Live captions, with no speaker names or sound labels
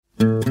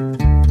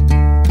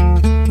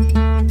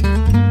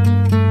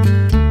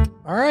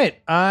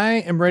right, I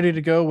am ready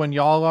to go when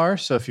y'all are.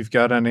 So if you've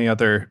got any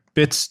other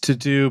bits to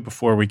do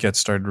before we get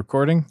started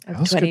recording,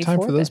 now's a good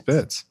time for those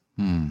bits.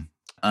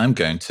 I'm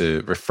going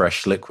to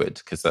refresh Liquid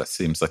because that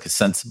seems like a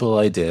sensible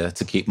idea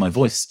to keep my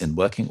voice in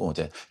working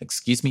order.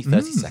 Excuse me,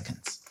 30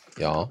 seconds.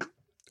 Y'all.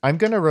 I'm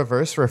going to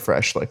reverse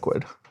refresh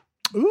Liquid.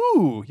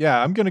 Ooh,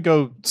 yeah, I'm going to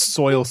go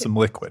soil some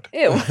Liquid.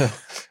 Ew.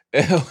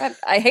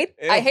 I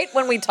hate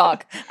when we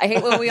talk. I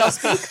hate when we all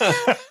speak.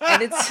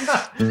 And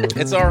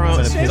it's our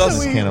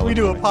own. We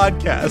do a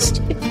podcast.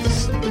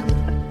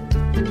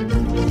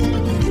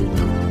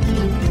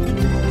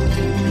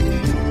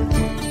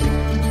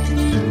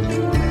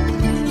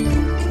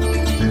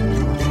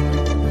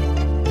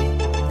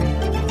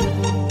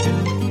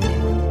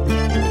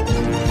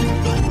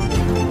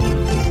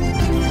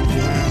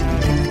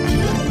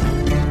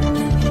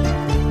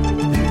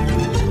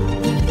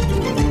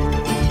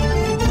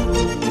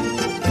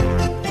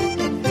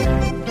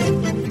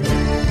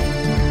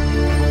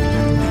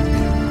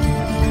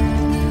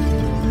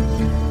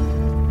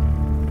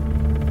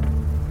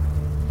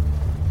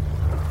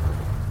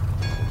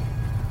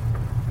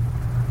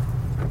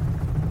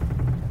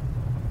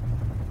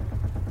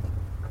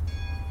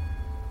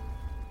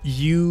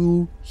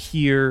 You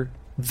hear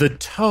the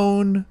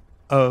tone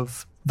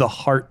of the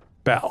heart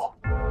bell.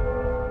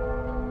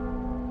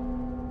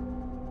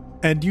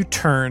 And you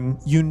turn,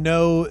 you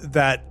know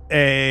that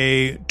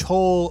a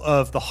toll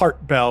of the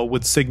heart bell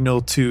would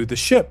signal to the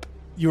ship.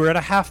 You were at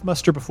a half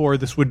muster before.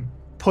 This would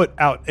put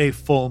out a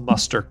full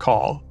muster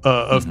call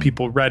of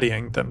people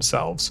readying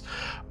themselves.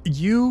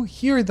 You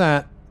hear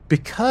that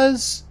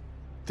because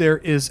there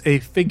is a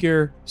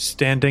figure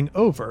standing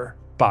over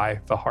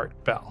by the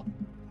heart bell.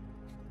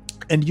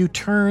 And you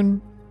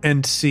turn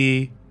and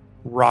see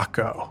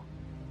Rocco.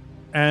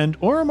 And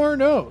Oromar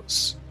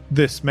knows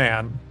this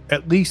man,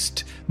 at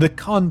least the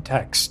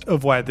context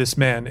of why this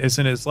man is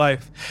in his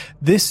life.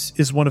 This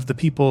is one of the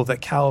people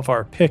that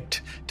Kalavar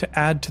picked to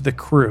add to the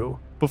crew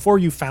before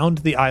you found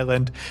the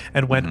island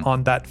and went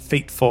on that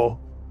fateful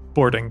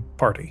boarding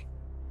party.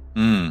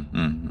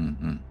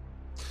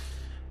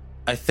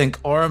 I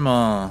think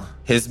Oromar,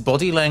 his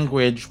body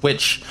language,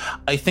 which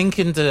I think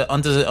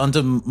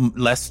under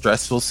less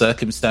stressful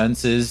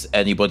circumstances,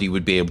 anybody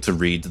would be able to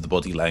read the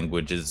body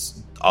language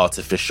as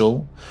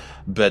artificial.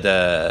 But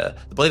the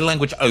body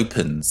language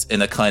opens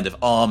in a kind of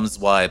arms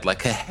wide,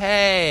 like a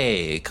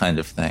hey kind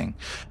of thing.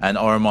 And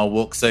Oromar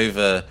walks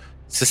over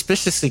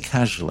suspiciously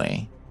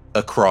casually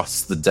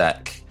across the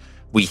deck.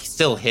 We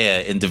still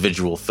hear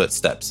individual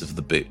footsteps of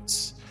the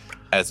boots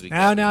as we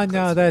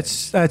No,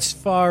 that's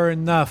far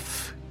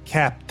enough,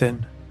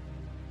 Captain.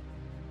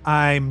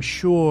 I'm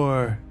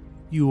sure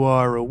you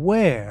are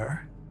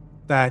aware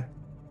that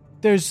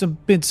there's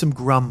been some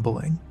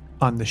grumbling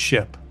on the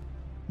ship.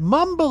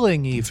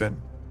 Mumbling,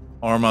 even.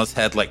 Oromar's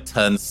head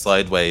turns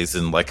sideways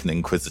in an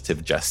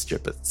inquisitive gesture,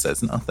 but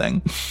says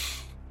nothing.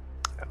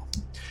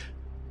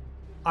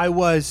 I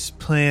was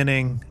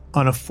planning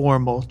on a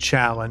formal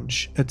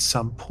challenge at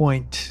some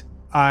point.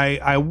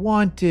 I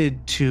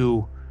wanted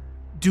to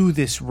do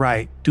this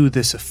right, do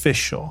this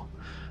official,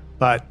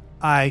 but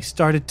I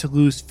started to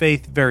lose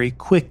faith very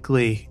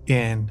quickly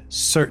in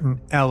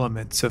certain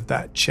elements of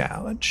that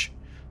challenge.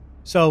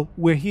 So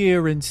we're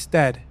here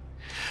instead.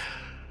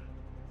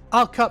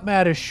 I'll cut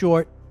matters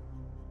short.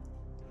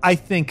 I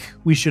think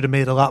we should have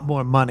made a lot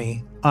more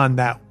money on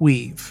that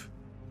weave.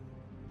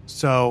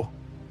 So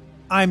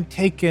I'm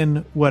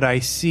taking what I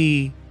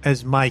see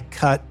as my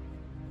cut,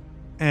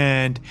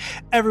 and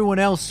everyone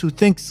else who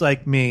thinks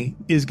like me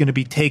is going to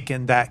be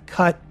taking that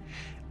cut,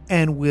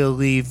 and we'll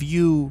leave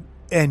you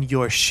and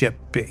your ship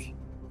be.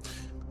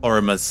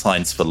 Oromar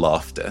signs for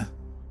laughter.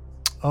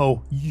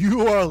 Oh,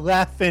 you are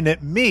laughing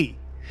at me.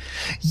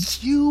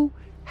 You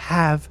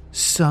have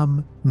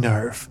some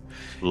nerve.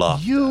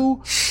 Laughter.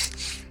 You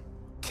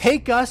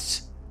take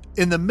us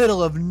in the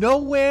middle of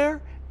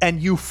nowhere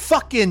and you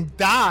fucking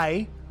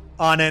die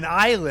on an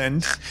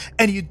island,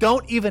 and you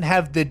don't even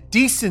have the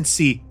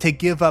decency to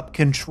give up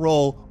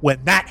control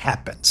when that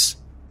happens.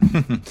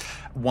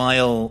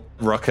 While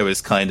Rocco is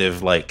kind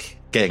of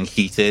getting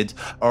heated,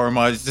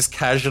 Oromar is just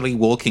casually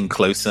walking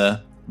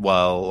closer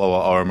while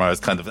Oromar is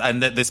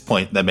and at this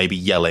point they may be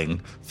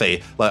yelling.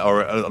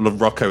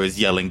 Rocco is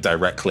yelling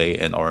directly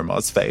in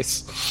Oromar's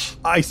face.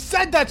 I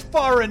said that's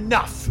far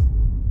enough!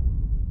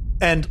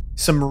 And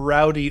some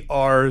rowdy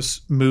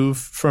R's move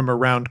from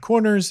around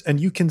corners, and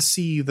you can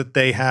see that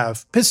they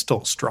have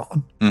pistols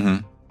drawn.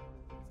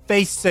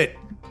 Face it.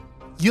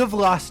 You've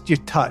lost your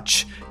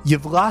touch.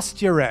 You've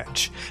lost your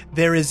edge.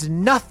 There is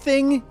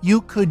nothing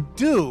you could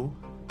do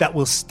that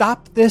will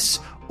stop this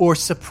or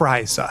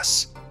surprise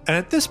us. And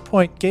at this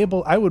point,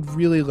 Gable, I would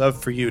really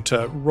love for you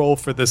to roll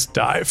for this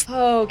dive.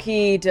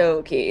 Okie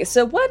dokie.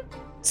 So what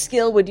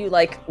skill would you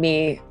like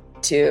me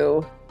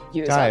to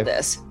use on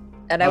this?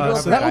 And I will.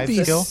 So that would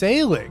be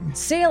sailing.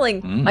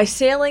 Sailing. My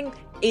sailing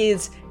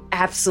is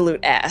absolute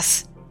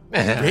ass.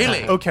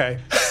 Really? Okay.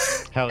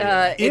 Hell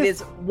yeah. It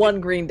is 1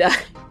 green die.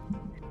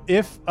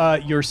 If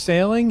your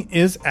sailing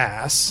is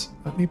ass,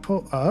 let me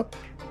pull up.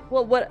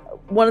 Well,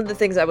 one of the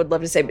things I would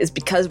love to say is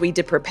because we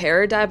did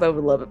prepare a dive, I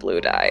would love a blue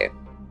die.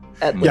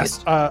 At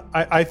least. Yes,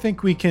 I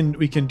think we can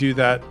do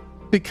that.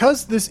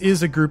 Because this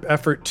is a group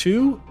effort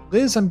too,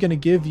 Liz, I'm going to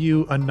give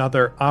you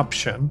another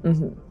option.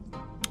 Mm-hmm.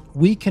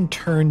 We can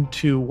turn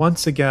to,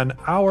 once again,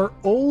 our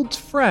old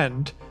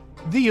friend,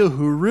 the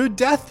Uhuru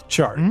Death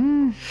Chart.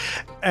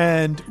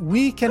 And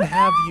we can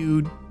have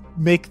you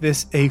make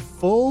this a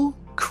full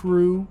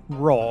crew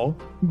roll,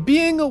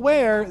 being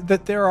aware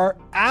that there are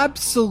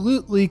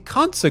absolutely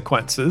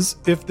consequences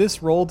if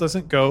this roll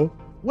doesn't go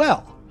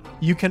well.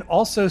 You can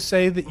also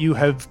say that you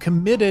have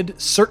committed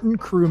certain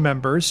crew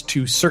members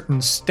to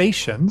certain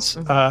stations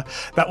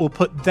that will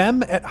put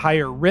them at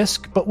higher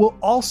risk, but will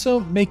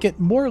also make it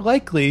more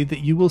likely that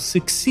you will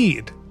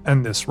succeed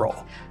in this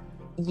role.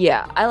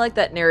 Yeah, I like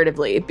that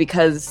narratively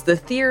because the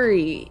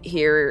theory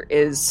here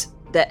is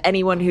that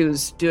anyone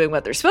who's doing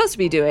what they're supposed to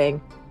be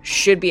doing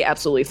should be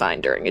absolutely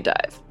fine during a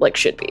dive, like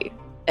should be.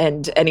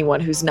 And anyone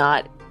who's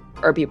not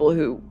are people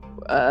who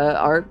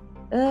are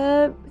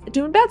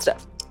doing bad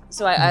stuff.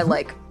 So I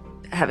like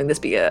having this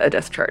be a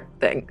death chart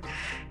thing.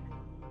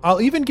 I'm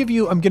going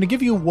to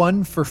give you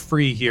one for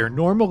free here.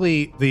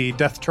 Normally, the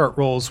death chart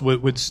rolls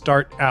would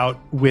start out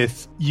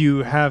with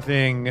you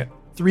having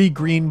 3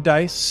 green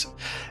dice,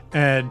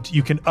 and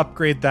you can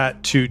upgrade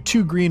that to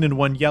 2 green and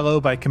 1 yellow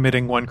by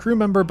committing 1 crew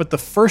member. But the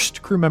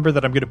first crew member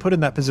that I'm going to put in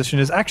that position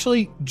is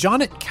actually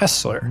Jonnet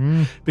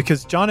Kessler,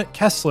 because Jonnet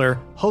Kessler,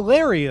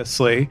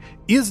 hilariously,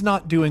 is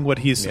not doing what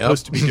he's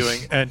supposed to be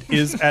doing and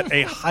is at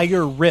a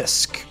higher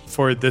risk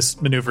for this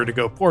maneuver to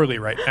go poorly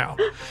right now.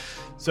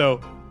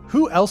 So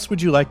who else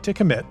would you like to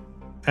commit?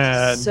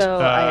 And so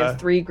I have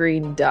 3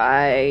 green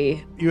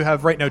die. You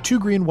have right now 2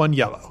 green, 1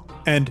 yellow.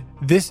 And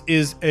this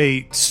is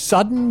a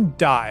sudden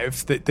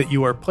dive that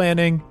you are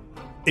planning.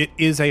 It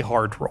is a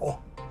hard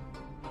roll.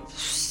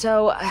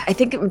 So I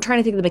think I'm trying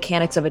to think of the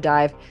mechanics of a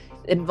dive.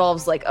 It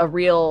involves like a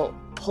real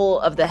pull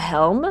of the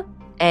helm,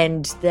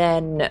 and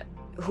then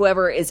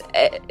whoever is,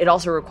 it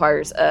also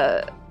requires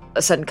a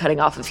sudden cutting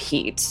off of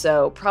heat.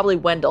 So probably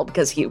Wendell,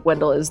 because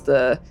Wendell is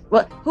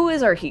who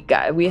is our heat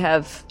guy?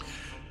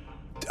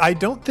 I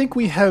don't think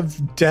we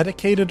have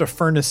dedicated a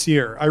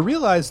furnacier. I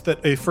realize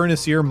that a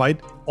furnacier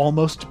might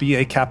almost be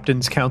a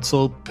captain's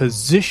council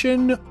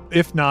position.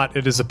 If not,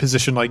 it is a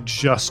position like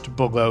just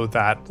below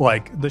that.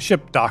 Like the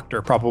ship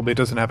doctor probably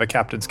doesn't have a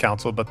captain's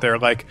council, but they're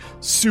like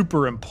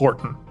super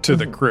important to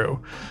the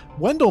crew.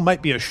 Wendell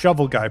might be a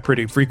shovel guy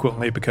pretty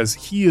frequently because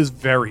he is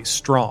very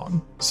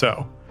strong.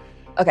 So,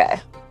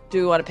 okay. Do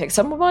we want to pick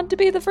someone to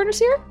be the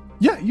furnacier?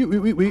 Yeah,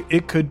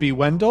 it could be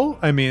Wendell.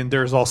 I mean,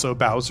 there's also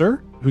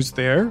Bowser, who's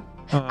there.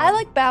 I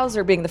like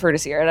Bowser being the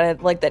furnacier, and I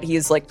like that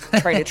he's like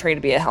trying to train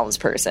to be a helms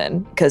person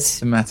because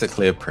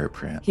thematically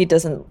appropriate. He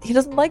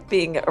doesn't like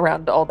being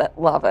around all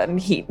that lava and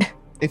heat.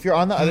 If you're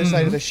on the other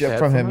side of the ship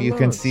from him, you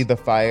can see the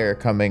fire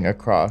coming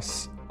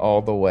across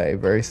all the way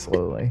very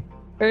slowly.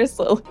 Very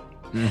slowly.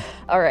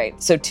 All right,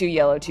 so 2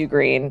 yellow, 2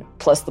 green,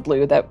 plus the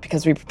blue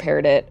because we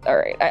prepared it. All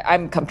right,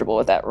 I'm comfortable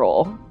with that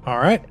roll. All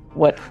right.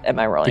 What am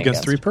I rolling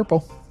against? 3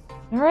 purple.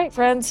 All right,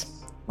 friends,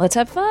 let's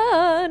have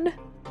fun.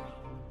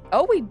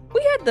 Oh, we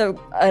had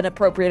an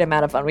appropriate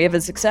amount of fun. We have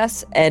a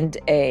success and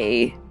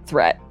a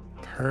threat.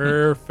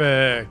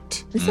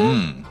 Perfect.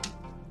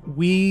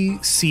 We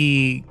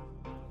see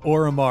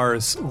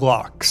Oromar's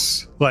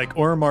locks. Like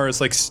Oromar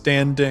is like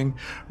standing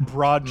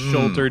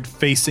broad-shouldered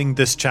facing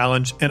this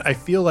challenge, and I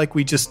feel like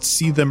we just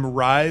see them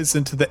rise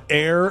into the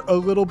air a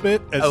little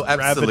bit as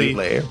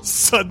gravity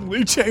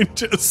suddenly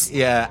changes.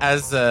 Yeah,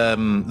 as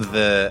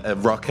the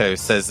Rocco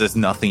says there's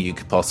nothing you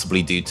could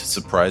possibly do to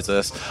surprise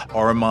us,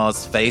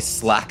 Oromar's face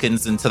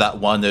slackens into that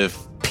one of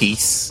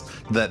peace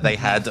that they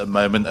had a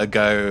moment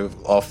ago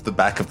off the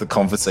back of the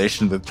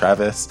conversation with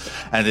Travis,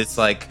 and it's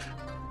like,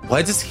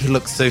 why does he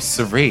look so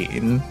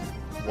serene?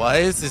 Why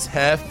is his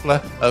hair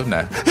Oh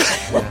no.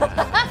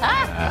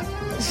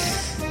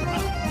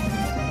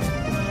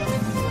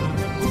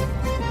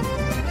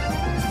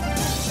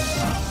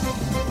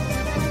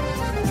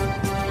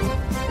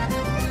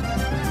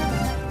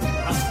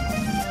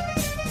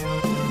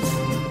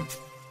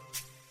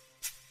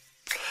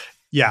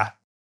 Yeah.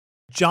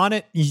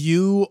 Jonnet,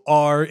 you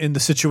are in the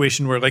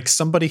situation where like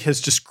somebody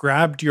has just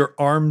grabbed your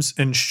arms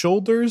and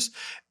shoulders,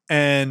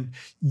 and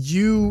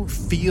you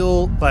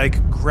feel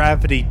like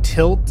gravity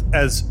tilt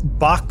as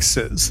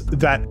boxes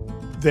that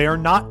they are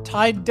not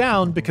tied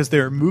down because they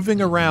are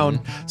moving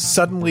around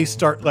suddenly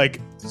start like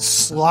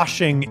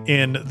sloshing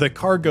in the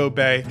cargo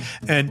bay,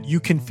 and you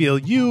can feel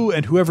you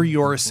and whoever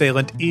your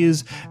assailant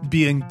is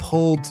being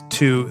pulled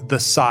to the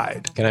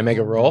side. Can I make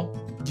a roll?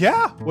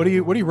 Yeah. What are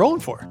you rolling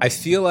for? I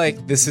feel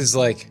like this is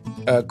like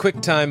a quick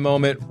time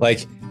moment,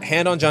 like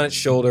hand on Jonnet's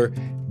shoulder,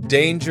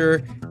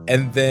 danger,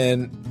 and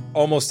then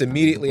almost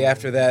immediately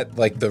after that,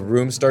 like the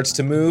room starts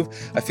to move.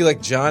 I feel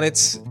like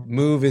Jonnet's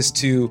move is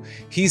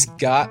he's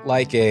got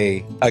like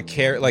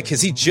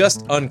because he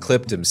just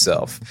unclipped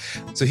himself.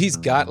 So he's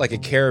got like a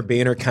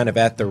carabiner kind of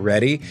at the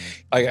ready.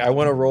 I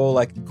want to roll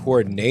like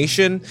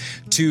coordination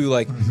to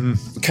like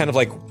kind of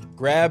like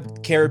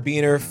grab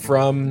Carabiner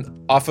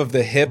from off of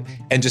the hip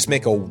and just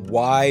make a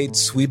wide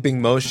sweeping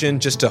motion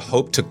just to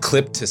hope to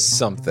clip to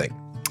something.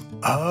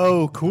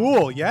 Oh,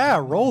 cool.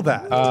 Yeah, roll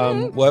that.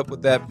 What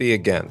would that be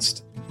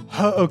against?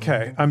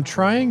 Okay, I'm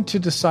trying to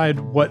decide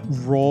what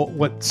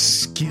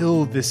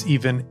skill this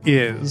even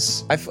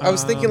is. I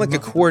was thinking like a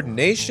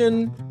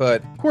coordination,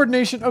 but...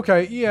 Coordination,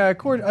 okay, yeah,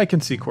 I can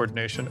see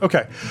coordination.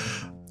 Okay,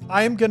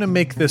 I am going to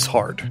make this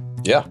hard.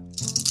 Yeah.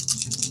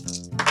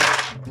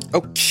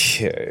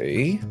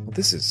 Okay, well,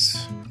 this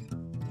is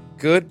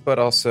good, but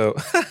also...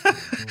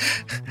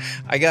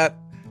 I got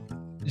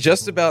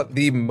just about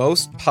the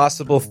most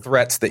possible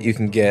threats that you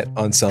can get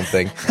on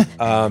something.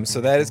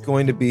 So that is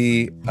going to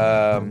be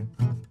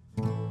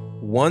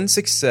 1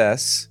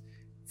 success,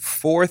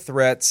 4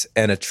 threats,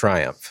 and a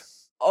triumph.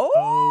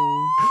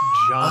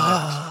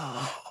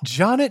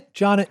 Jonet.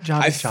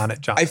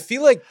 I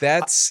feel like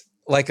that's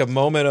like a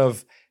moment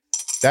of...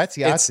 That's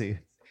Yahtzee.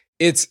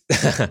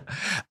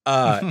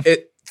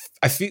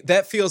 I feel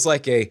that feels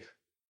like a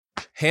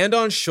hand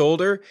on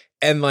shoulder,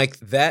 and like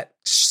that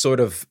sort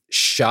of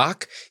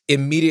shock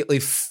immediately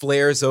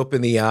flares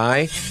open the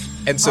eye.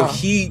 And so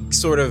he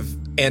sort of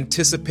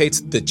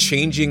anticipates the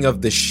changing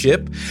of the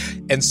ship.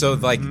 And so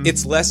like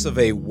it's less of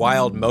a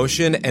wild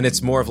motion and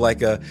it's more of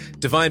like a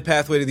divine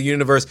pathway to the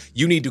universe.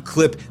 You need to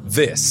clip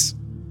this.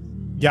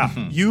 Yeah.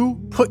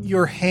 You put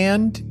your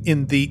hand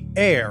in the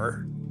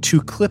air to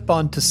clip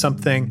onto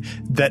something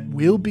that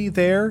will be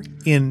there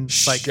in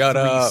like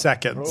 3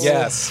 seconds.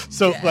 Yes.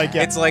 So like,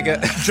 yeah, it's like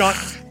a John.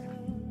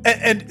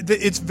 And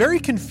it's very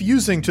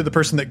confusing to the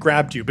person that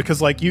grabbed you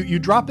because like you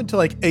drop into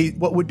like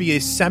what would be a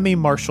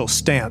semi-martial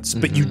stance,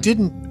 but you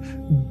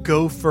didn't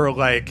go for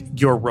like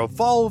your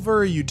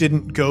revolver, you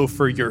didn't go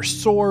for your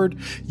sword,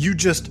 you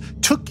just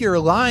took your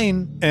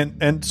line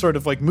and sort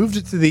of like moved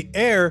it to the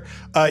air.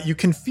 You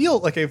can feel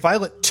like a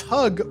violent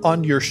tug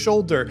on your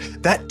shoulder.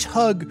 That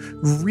tug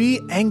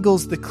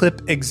re-angles the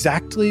clip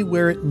exactly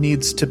where it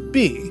needs to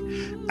be.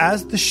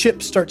 As the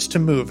ship starts to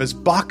move, as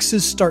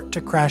boxes start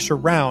to crash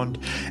around,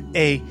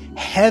 a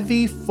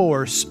heavy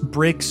force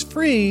breaks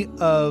free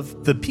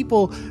of the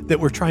people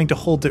that were trying to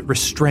hold it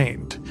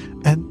restrained.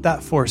 And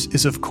that force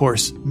is, of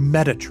course,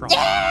 Metatron,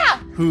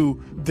 who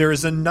there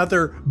is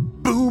another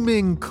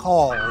booming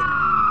call,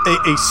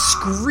 a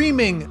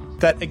screaming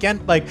that, again,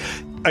 like,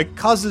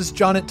 causes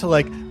Jonet to,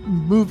 like,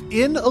 move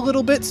in a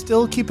little bit,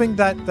 still keeping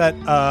that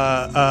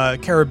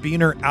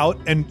carabiner out.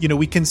 And, you know,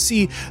 we can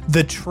see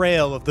the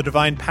trail of the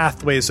divine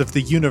pathways of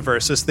the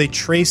universe as they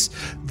trace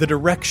the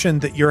direction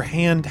that your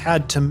hand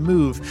had to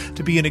move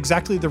to be in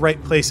exactly the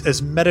right place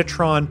as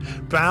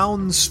Metatron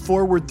bounds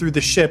forward through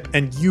the ship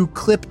and you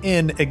clip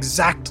in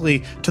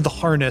exactly to the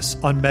harness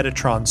on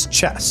Metatron's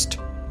chest.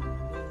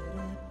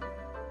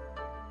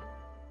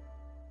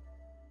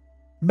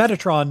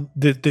 Metatron,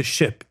 the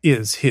ship,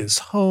 is his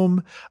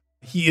home.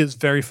 He is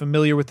very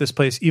familiar with this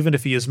place, even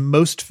if he is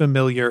most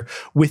familiar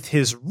with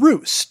his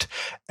roost.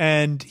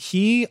 And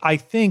he, I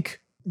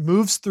think,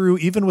 moves through,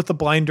 even with the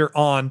blinder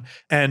on,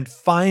 and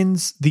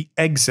finds the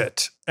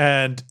exit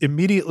and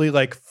immediately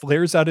like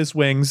flares out his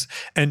wings.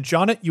 And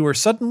Jonet, you are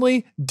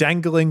suddenly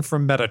dangling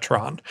from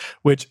Metatron,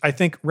 which I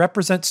think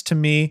represents to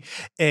me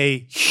a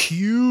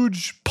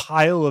huge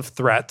pile of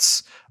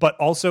threats, but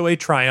also a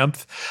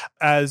triumph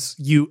as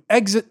you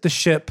exit the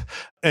ship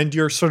and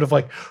you're sort of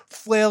like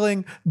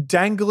flailing,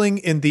 dangling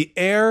in the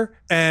air.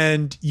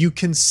 And you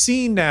can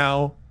see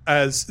now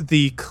as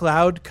the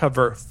cloud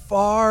cover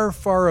far,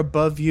 far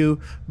above you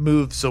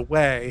moves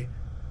away,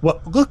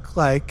 what look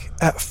like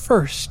at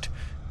first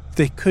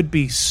they could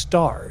be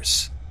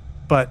stars.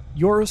 But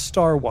you're a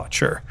star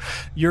watcher.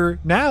 You're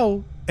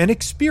now an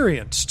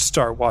experienced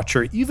star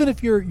watcher. Even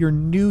if you're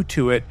new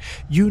to it,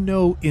 you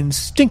know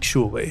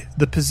instinctually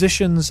the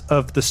positions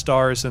of the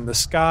stars in the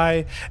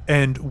sky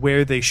and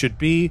where they should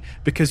be,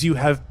 because you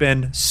have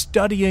been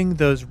studying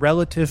those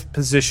relative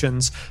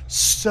positions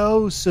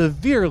so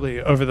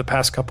severely over the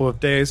past couple of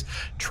days,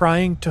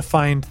 trying to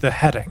find the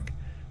heading.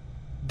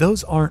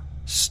 Those aren't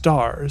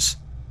stars.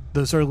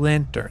 Those are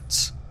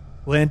lanterns.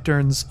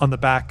 Lanterns on the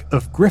back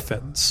of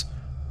griffins,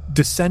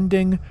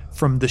 descending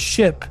from the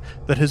ship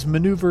that has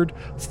maneuvered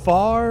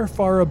far,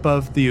 far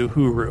above the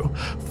Uhuru,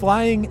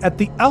 flying at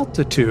the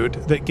altitude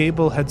that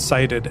Gable had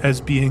cited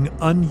as being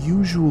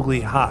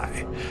unusually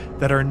high,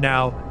 that are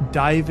now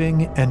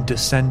diving and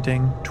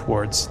descending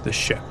towards the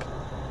ship.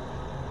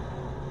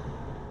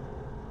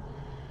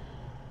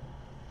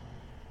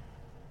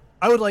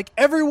 I would like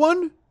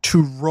everyone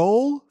to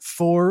roll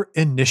for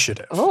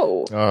initiative.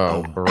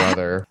 Oh,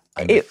 brother.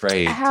 I'm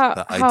afraid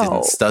that I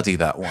didn't study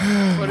that one.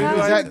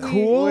 Is that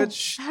cool?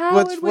 What's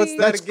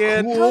that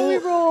again? Cool. How do we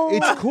roll?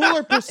 It's cool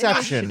or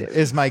perception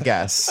is my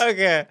guess.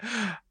 Okay.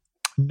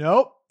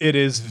 Nope. It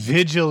is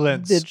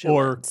vigilance.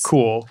 Or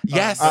cool.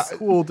 Yes.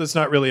 Cool does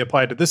not really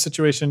apply to this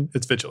situation.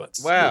 It's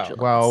vigilance. Wow.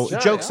 Well,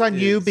 joke's on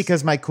you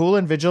because my cool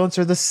and vigilance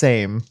are the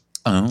same.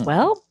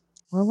 Oh.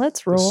 Well,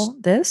 let's roll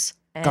this.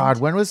 And God,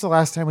 when was the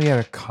last time we had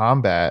a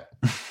combat?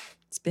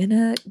 it's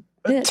been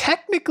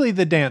technically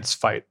the dance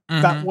fight.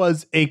 Mhm. That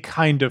was a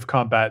kind of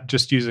combat,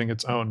 just using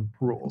its own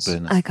rules.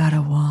 Bonus. I got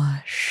a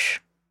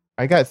wash.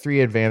 I got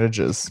 3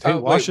 advantages. Hey,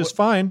 wait, wash is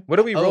fine. What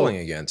are we Oh. rolling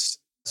against?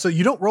 So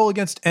you don't roll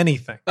against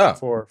anything Oh.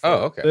 for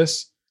okay.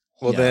 this.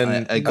 Well, Yeah,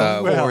 then I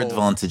got well- 4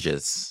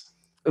 advantages.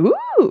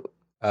 Ooh.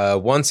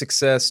 1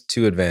 success,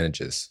 2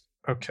 advantages.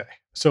 Okay.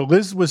 So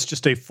Liz was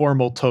just a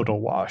formal total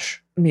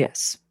wash.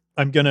 Yes.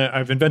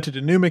 I've invented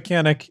a new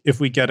mechanic. If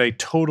we get a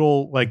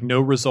total, like,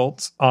 no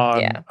results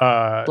on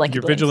Blanky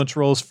your blanks. vigilance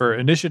rolls for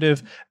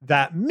initiative,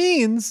 that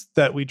means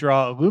that we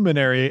draw a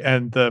luminary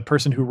and the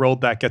person who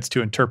rolled that gets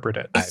to interpret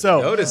it. I've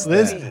So, noticed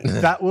Liz,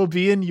 that. that will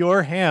be in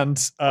your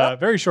hands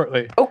very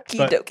shortly. Okie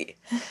But- dokie.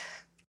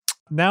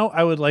 Now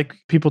I would like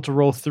people to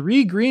roll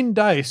 3 green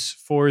dice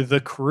for the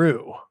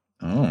crew.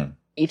 Oh,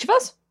 Each of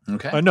us?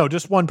 okay. No,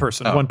 just one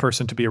person. Oh. One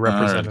person to be a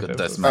representative. Good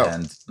dice, of- my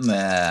hand.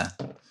 Nah.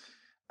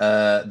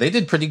 They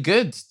did pretty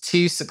good.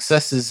 2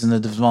 successes and an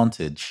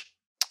advantage.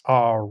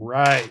 All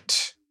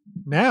right.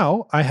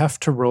 Now I have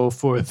to roll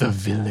for the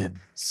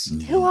villains.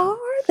 Who are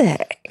they?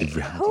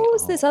 Round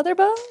Who's it this off. other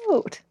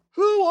boat?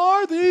 Who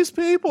are these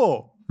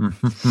people?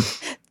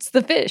 It's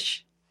the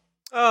fish.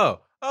 Oh,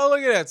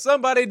 look at that.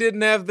 Somebody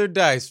didn't have their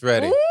dice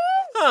ready.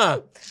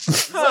 Huh.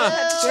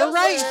 They're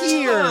right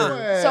here.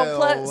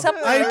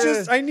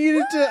 I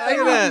needed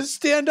to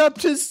stand up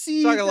to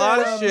see. Talk a lot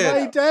of them. shit.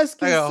 My desk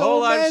is Like a so whole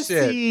lot of messy.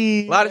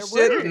 shit. A lot of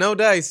shit, no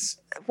dice.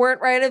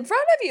 Weren't right in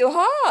front of you,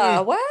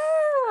 huh?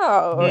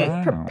 Wow.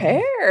 Wow.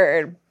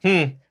 Prepared.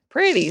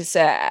 Pretty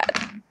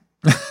sad.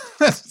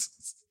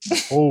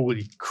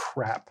 Holy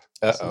crap!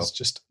 This Uh-oh. is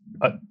just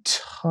a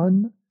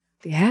ton.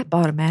 The app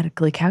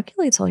automatically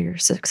calculates all your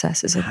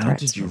successes and How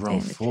threats. did you with roll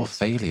advantages. 4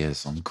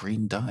 failures on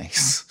green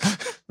dice?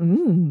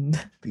 Mm.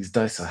 These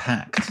dice are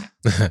hacked.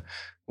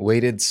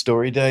 Weighted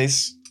story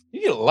dice.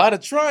 You get a lot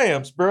of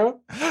triumphs, bro.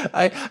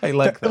 I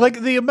like that.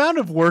 Like the amount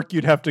of work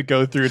you'd have to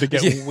go through to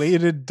get Yeah.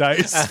 weighted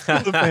dice.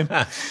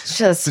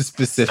 Just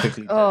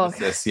Specifically, Oh.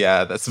 Genesis.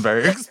 Yeah, that's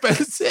very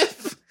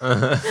expensive.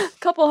 a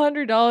couple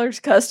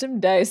 $100 custom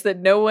dice that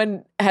no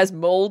one has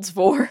molds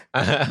for.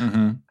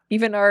 Mhm.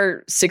 Even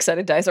our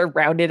 6-sided dice are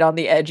rounded on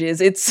the edges.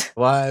 It's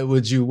Why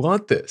would you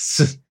want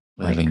this?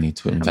 Well, they need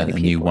to invent many a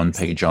new people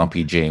one-page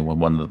RPG when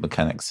one of the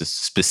mechanics is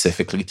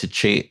specifically to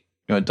cheat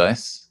your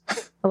dice.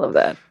 I love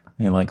that.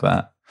 You like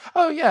that?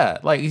 Oh yeah,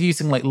 like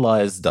using like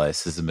liar's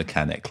dice as a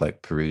mechanic,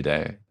 like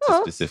Perudo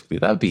Huh. specifically.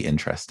 That would be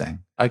interesting.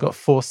 I got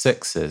 4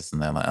 6s,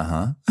 and they're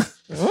like,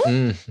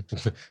 You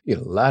get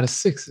a lot of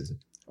 6s.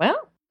 Well,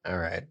 All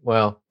right.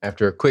 Well,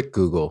 after a quick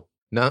Google,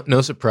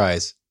 no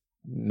surprise,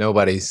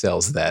 nobody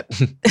sells that.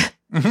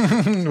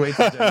 Wait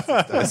till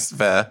Genesis dice.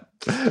 Fair.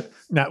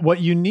 Now, what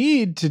you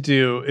need to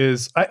do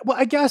is,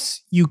 I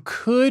guess you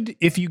could,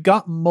 if you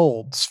got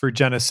molds for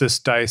Genesis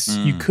dice,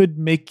 you could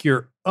make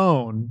your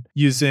own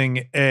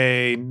using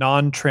a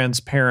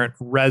non-transparent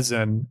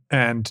resin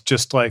and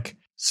just like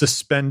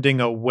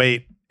suspending a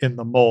weight in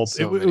the mold.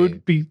 So It many-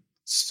 would be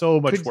so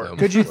much Could, work.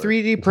 could you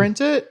 3D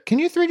print it? Can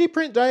you 3D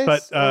print dice?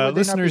 But Or would they not be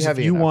listeners, if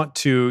heavy you enough? want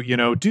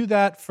to, do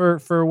that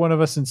for one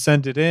of us and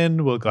send it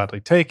in, we'll gladly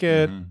take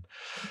it. Mhm.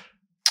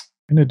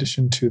 In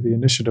addition to the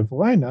initiative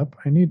lineup,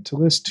 I need to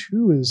list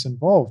who is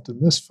involved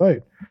in this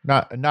fight.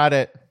 Not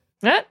it.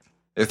 eh,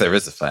 If there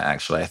is a fight,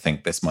 actually, I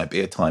think this might be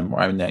a time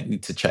where I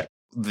need to check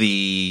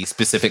the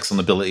specifics on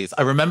abilities.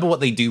 I remember what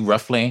they do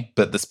roughly,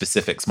 but the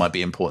specifics might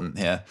be important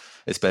here,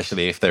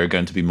 especially if there are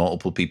going to be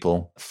multiple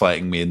people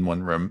fighting me in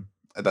one room.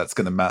 That's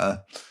going to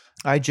matter.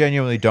 I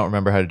genuinely don't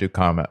remember how to do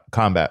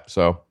combat.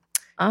 So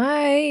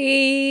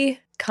I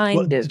kind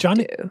Well, of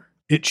Johnny- do.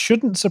 It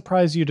shouldn't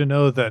surprise you to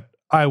know that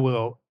I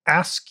will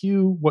ask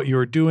you what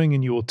you're doing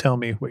and you will tell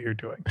me what you're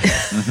doing.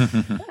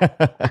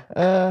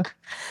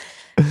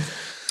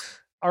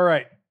 All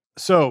right.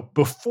 So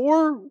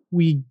before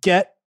we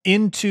get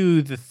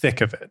into the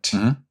thick of it,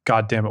 Mhm.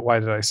 God damn it, why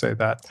did I say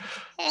that?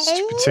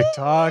 Stupid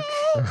TikTok.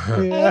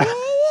 Yeah.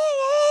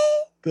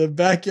 The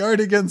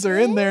backyardigans are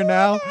in there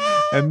now,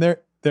 and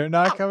they're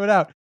not coming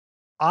out.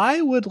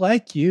 I would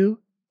like you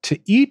to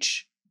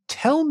each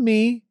tell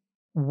me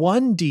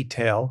one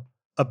detail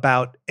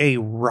about a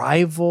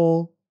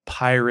rival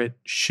pirate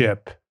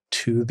ship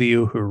to the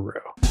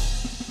Uhuru.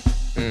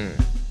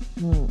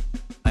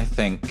 I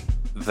think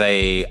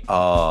they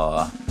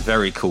are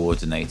very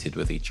coordinated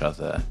with each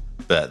other,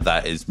 but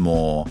that is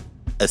more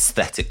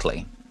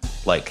aesthetically.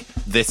 Like,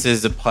 this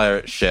is a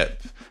pirate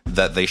ship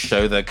that they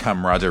show their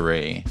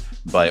camaraderie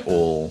by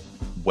all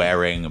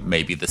wearing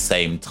maybe the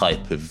same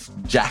type of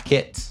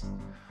jacket,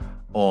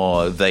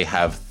 or they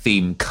have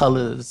theme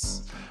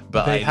colors.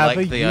 But They I have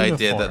like a the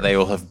idea uniform. that they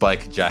all have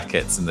biker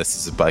jackets, and this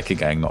is a biker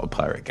gang, not a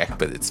pirate gang,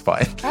 but it's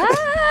fine.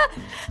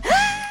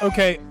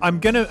 Okay, I'm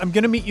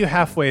gonna meet you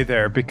halfway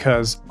there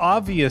because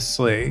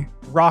obviously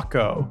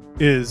Rocco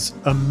is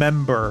a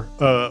member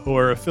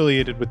or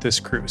affiliated with this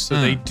crew,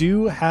 so they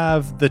do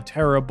have the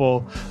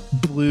terrible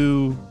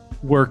blue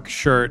work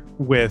shirt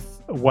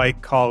with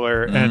white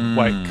collar and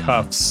white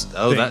cuffs.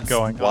 Oh, thing that's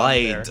going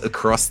wide on there.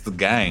 across the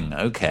gang.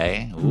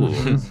 Okay.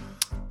 Ooh.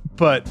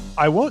 but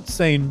I won't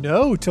say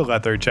no to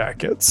leather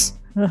jackets.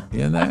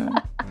 You know?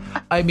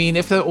 I mean,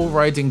 if they're all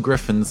riding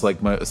griffins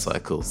like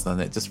motorcycles,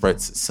 then it just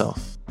writes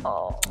itself.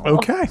 Oh.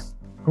 Okay.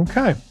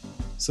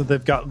 So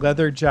they've got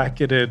leather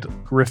jacketed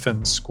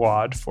Griffin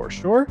squad for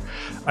sure.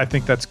 I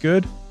think that's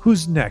good.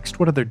 Who's next?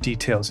 What other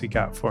details you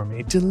got for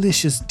me?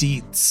 Delicious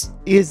deets.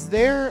 Is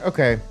there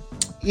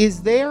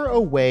a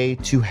way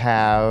to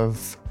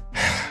have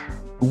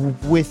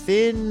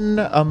within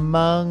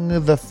among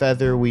the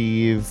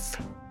Featherweave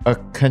a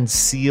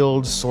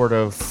concealed sort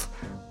of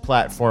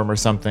platform or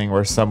something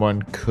where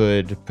someone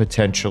could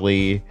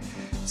potentially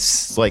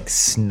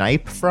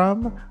snipe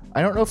from?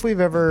 I don't know if we've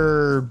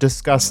ever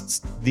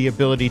discussed the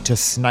ability to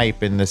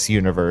snipe in this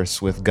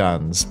universe with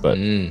guns, but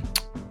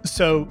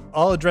So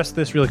I'll address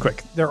this really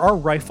quick. There are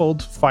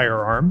rifled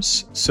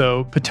firearms,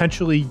 so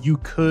potentially you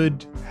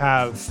could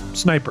have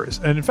snipers.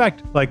 And in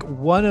fact, like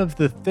one of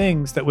the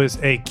things that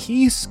was a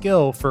key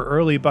skill for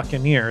early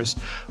Buccaneers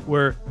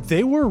were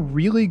they were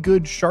really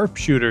good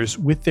sharpshooters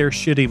with their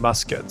shitty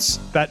muskets.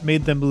 That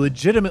made them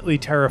legitimately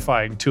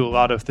terrifying to a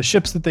lot of the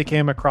ships that they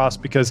came across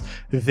because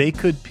they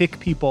could pick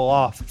people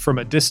off from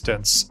a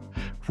distance,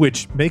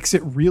 which makes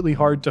it really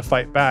hard to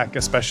fight back,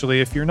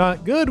 especially if you're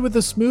not good with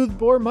a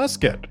smoothbore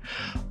musket.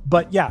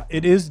 But yeah,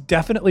 it is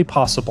definitely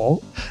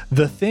possible.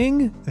 The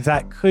thing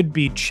that could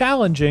be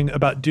challenging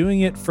about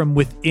doing it from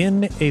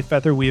within a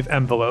Featherweave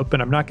envelope,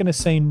 and I'm not going to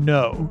say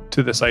no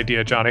to this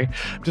idea, Johnny,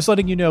 I'm just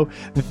letting you know,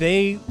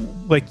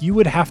 you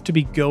would have to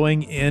be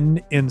going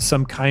in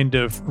some kind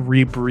of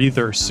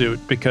rebreather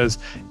suit, because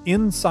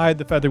inside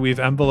the Featherweave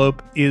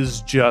envelope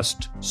is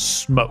just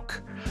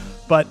smoke.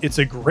 But it's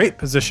a great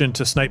position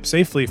to snipe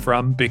safely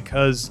from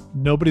because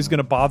nobody's going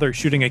to bother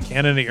shooting a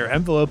cannon at your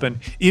envelope. And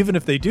even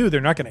if they do, they're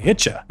not going to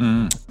hit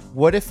you.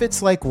 What if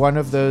it's like one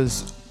of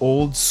those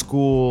old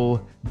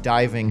school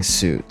diving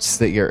suits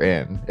that you're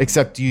in,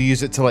 except you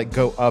use it to like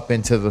go up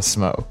into the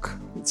smoke?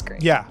 It's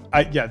great. Yeah.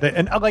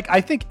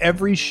 I think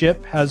every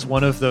ship has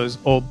one of those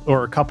old,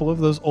 or a couple of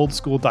those old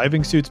school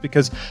diving suits,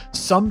 because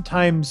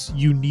sometimes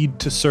you need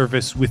to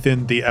service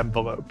within the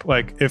envelope.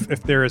 Like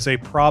if there is a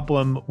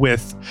problem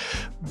with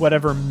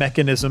whatever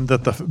mechanism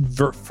that the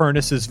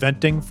furnace is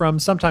venting from,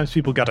 sometimes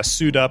people got to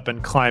suit up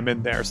and climb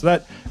in there. So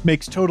that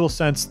makes total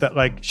sense that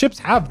like ships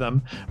have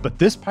them, but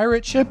this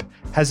pirate ship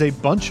has a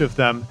bunch of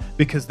them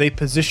because they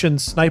position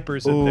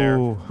snipers in there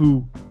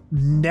who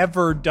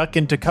never duck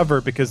into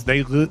cover because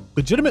they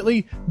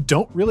legitimately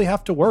don't really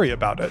have to worry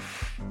about it.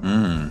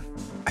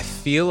 I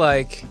feel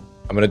like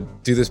I'm going to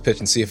do this pitch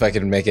and see if I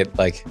can make it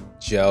like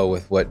Joe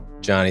with what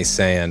Johnny's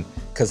saying.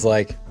 Because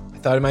like, I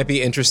thought it might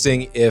be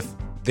interesting if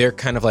their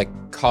kind of like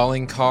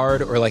calling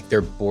card or like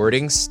their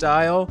boarding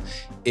style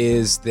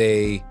is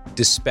they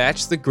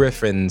dispatch the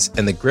Griffins,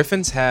 and the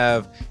Griffins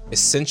have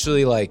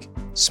essentially like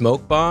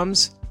smoke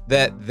bombs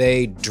that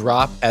they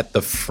drop at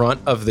the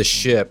front of the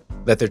ship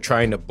that they're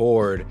trying to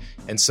board.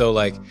 And so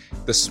like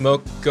the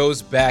smoke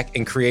goes back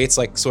and creates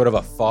like sort of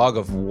a fog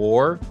of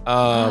war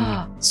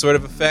sort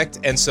of effect.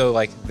 And so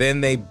like then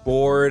they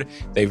board,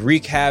 they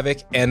wreak havoc,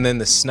 and then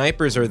the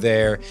snipers are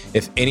there.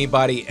 If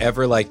anybody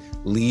ever like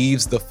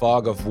leaves the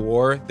fog of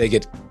war, they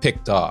get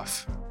picked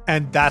off.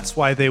 And that's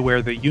why they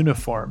wear the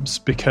uniforms,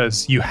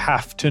 because you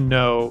have to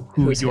know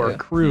who your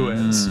crew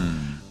is.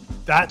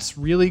 That's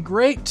really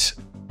great.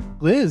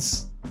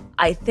 Liz?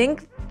 I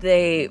think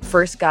they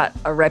first got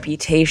a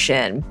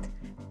reputation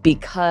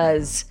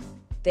because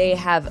they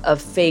have a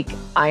fake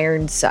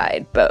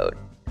Ironside boat.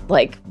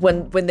 Like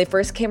when they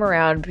first came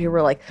around, people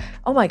were like,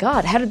 oh my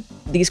God, how did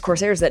these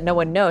Corsairs that no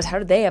one knows, how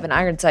did they have an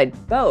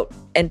Ironside boat?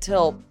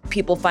 Until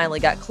people finally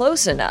got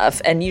close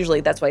enough. And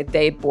usually that's why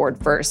they board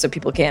first, so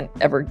people can't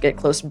ever get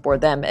close and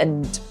board them.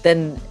 And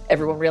then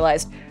everyone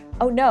realized,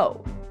 oh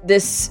no,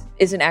 this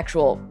isn't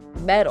actual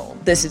metal.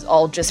 This is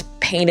all just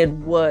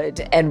painted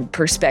wood and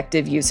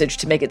perspective usage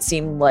to make it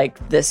seem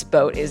like this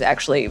boat is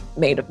actually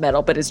made of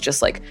metal, but it's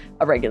just like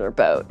a regular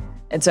boat.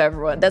 And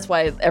so that's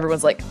why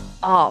everyone's like,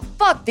 oh,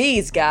 fuck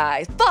these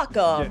guys. Fuck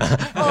them.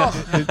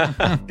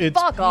 It's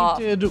fuck off.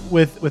 painted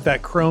with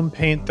that chrome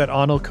paint that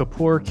Anil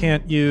Kapoor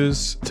can't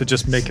use to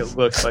just make it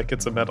look like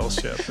it's a metal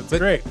ship. It's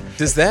great.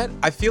 Does that,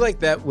 I feel like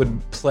that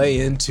would play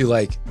into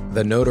like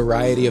the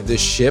notoriety of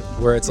this ship,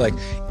 where it's like,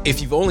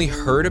 if you've only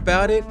heard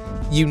about it,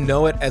 you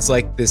know it as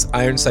like this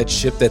Ironside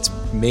ship that's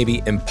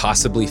maybe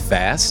impossibly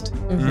fast.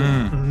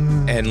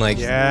 And like,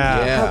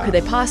 yeah. How could they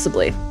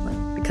possibly?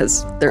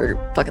 Because they're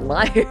fucking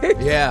liars.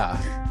 Yeah.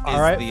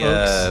 All right,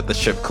 folks. The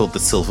ship called the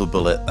Silver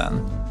Bullet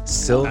then.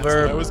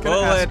 Silver I was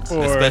gonna ask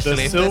Bullet. for Especially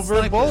the if Silver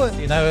it's Bullet.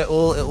 You know, it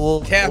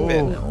all Cap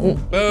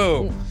it.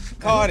 Boom.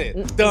 Caught it.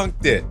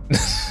 Dunked it.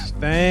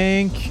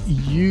 Thank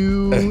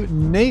you,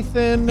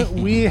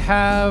 Nathan. We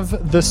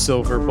have the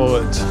Silver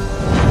Bullet.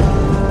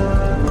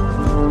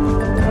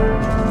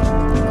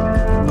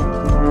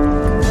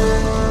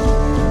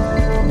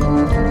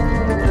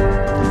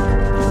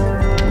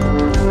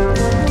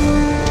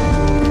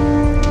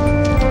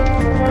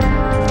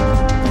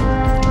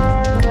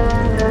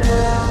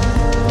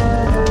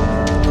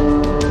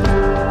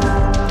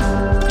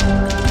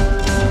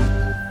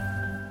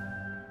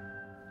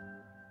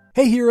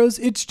 Hey heroes,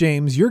 it's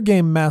James, your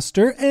game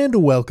master,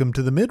 and welcome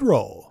to the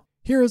mid-roll.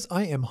 Heroes,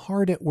 I am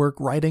hard at work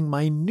writing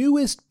my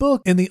newest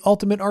book in the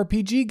Ultimate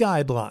RPG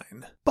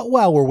Guideline. But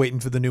while we're waiting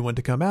for the new one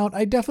to come out,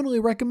 I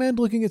definitely recommend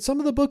looking at some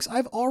of the books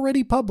I've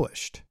already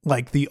published.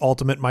 Like the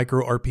Ultimate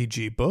Micro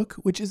RPG book,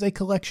 which is a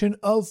collection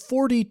of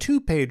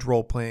 42-page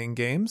role-playing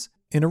games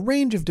in a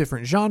range of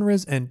different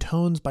genres and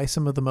tones by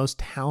some of the most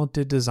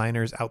talented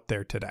designers out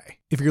there today.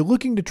 If you're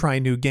looking to try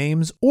new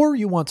games, or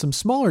you want some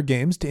smaller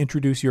games to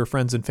introduce your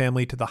friends and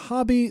family to the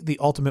hobby, the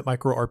Ultimate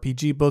Micro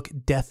RPG book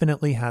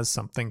definitely has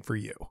something for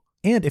you.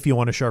 And if you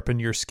want to sharpen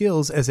your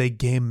skills as a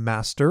game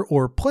master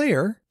or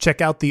player,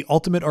 check out the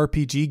Ultimate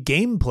RPG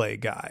Gameplay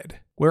Guide,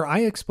 where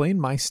I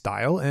explain my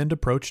style and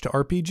approach to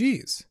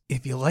RPGs.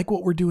 If you like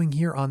what we're doing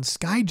here on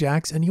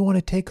Skyjacks and you want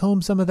to take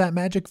home some of that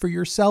magic for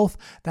yourself,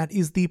 that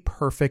is the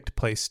perfect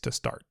place to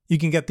start. You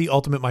can get the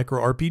Ultimate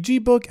Micro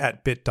RPG book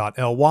at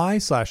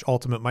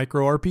bit.ly/Ultimate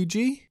Micro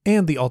RPG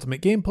and the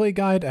Ultimate Gameplay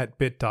Guide at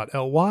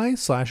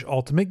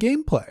bit.ly/Ultimate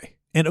Gameplay.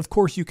 And of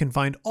course, you can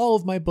find all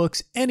of my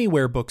books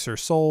anywhere books are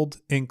sold,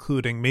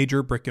 including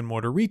major brick and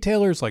mortar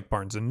retailers like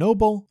Barnes &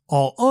 Noble,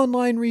 all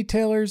online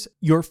retailers,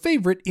 your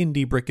favorite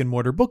indie brick and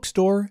mortar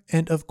bookstore,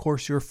 and of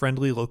course your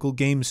friendly local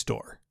game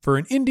store. For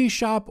an indie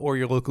shop or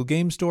your local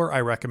game store,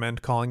 I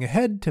recommend calling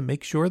ahead to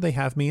make sure they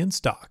have me in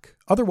stock.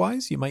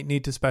 Otherwise, you might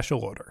need to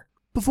special order.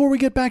 Before we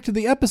get back to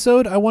the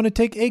episode, I want to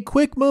take a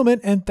quick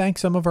moment and thank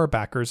some of our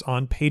backers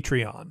on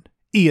Patreon.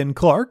 Ian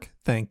Clark,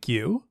 thank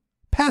you.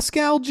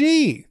 Pascal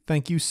G,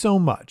 thank you so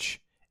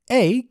much.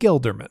 A.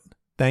 Gilderman,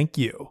 thank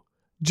you.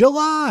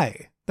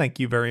 July, thank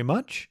you very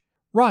much.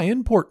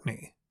 Ryan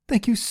Portney,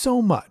 thank you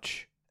so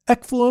much.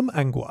 Ekflum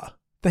Angua,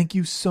 thank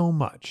you so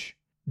much.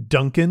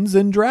 Duncans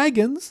and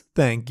Dragons,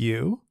 thank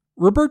you.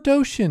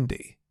 Roberto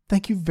Shindy,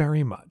 thank you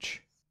very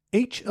much.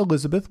 H.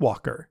 Elizabeth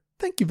Walker,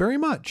 thank you very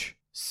much.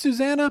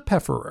 Susanna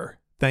Pefferer,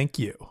 thank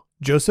you.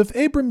 Joseph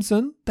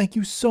Abramson, thank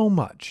you so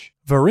much.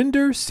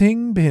 Varinder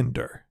Singh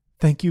Binder,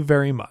 thank you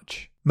very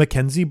much.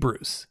 Mackenzie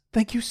Bruce,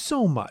 thank you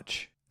so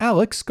much.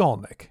 Alex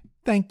Skolnick,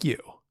 thank you.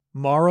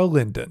 Mara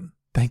Linden,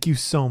 thank you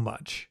so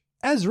much.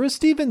 Ezra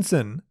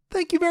Stevenson,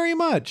 thank you very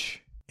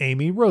much.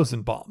 Amy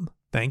Rosenbaum,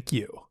 thank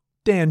you.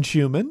 Dan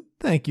Schumann,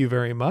 thank you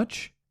very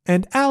much.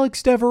 And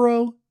Alex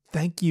Devereaux,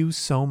 thank you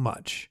so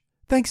much.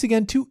 Thanks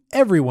again to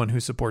everyone who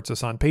supports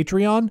us on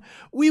Patreon.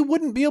 We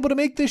wouldn't be able to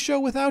make this show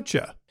without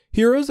you.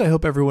 Heroes, I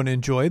hope everyone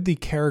enjoyed the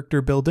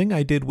character building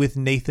I did with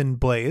Nathan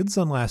Blades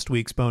on last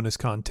week's bonus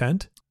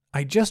content.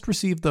 I just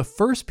received the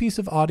first piece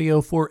of audio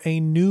for a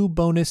new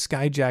bonus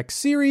Skyjack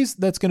series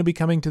that's going to be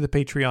coming to the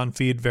Patreon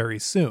feed very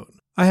soon.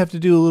 I have to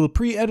do a little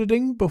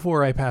pre-editing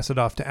before I pass it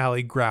off to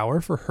Allie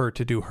Grauer for her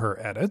to do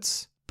her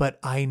edits, but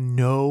I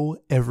know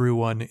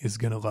everyone is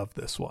going to love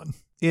this one.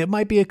 It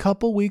might be a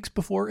couple weeks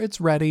before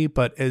it's ready,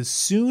 but as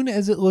soon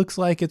as it looks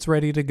like it's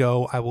ready to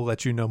go, I will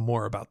let you know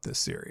more about this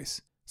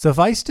series.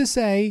 Suffice to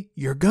say,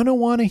 you're going to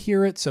want to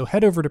hear it, so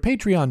head over to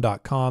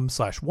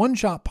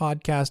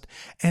patreon.com/oneshotpodcast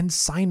and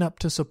sign up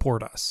to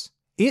support us.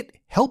 It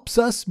helps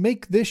us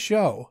make this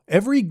show.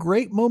 Every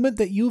great moment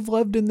that you've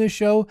loved in this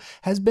show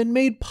has been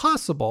made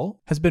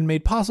possible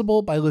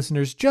by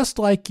listeners just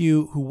like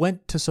you who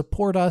went to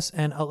support us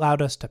and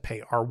allowed us to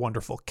pay our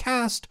wonderful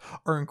cast,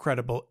 our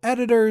incredible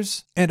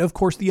editors, and of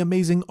course the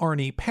amazing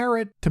Arnie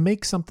Parrott to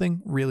make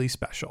something really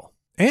special.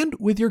 And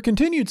with your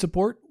continued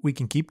support, we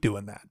can keep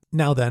doing that.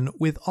 Now then,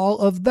 with all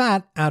of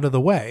that out of the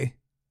way,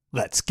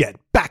 let's get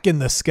back in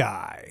the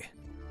sky.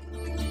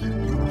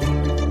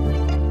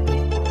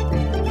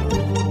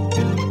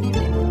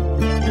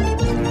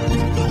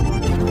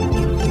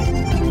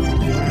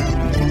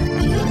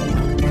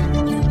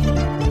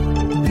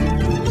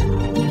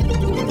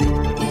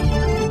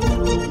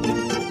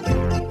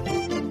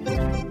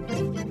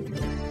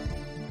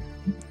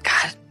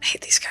 God, I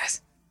hate these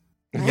guys.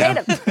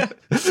 Yeah.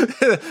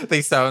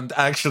 They sound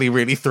actually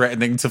really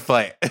threatening to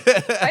fight.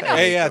 I know.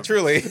 Hey, yeah,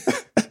 truly.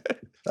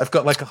 I've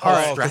got like a whole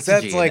 'cause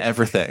strategy that's like and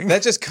everything.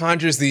 That just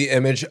conjures the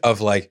image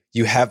of like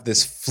you have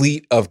this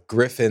fleet of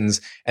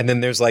griffins, and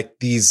then there's like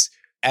these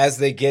as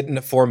they get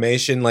into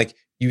formation, like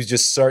you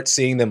just start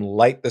seeing them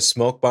light the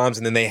smoke bombs,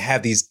 and then they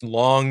have these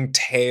long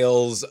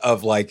tails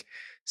of like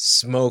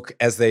smoke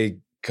as they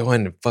go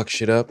in and fuck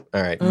shit up.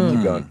 All right,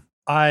 keep going.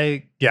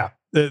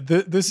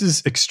 This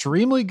is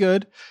extremely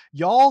good.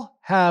 Y'all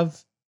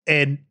have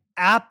an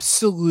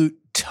absolute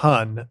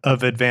ton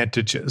of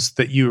advantages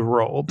that you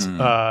rolled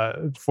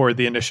for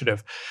the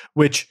initiative,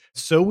 which,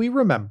 so we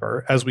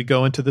remember as we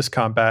go into this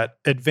combat,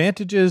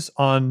 advantages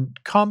on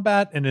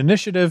combat and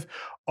initiative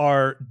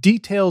are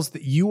details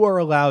that you are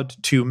allowed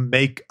to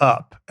make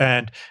up.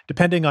 And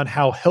depending on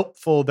how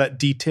helpful that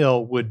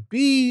detail would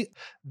be,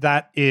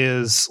 that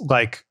is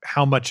like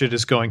how much it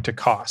is going to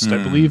cost.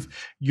 I believe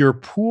your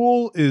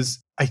pool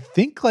is, I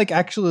think, like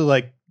actually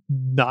like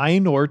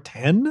 9 or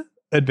 10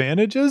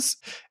 advantages.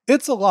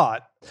 It's a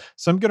lot.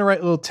 So I'm going to write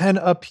a little 10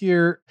 up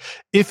here.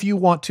 If you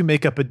want to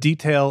make up a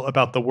detail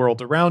about the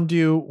world around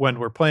you when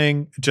we're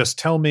playing, just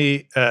tell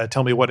me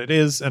what it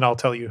is, and I'll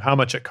tell you how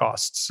much it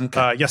costs.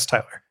 Okay. Yes,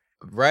 Tyler.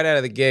 Right out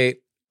of the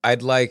gate,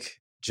 I'd like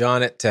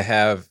Jonnet to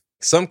have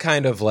some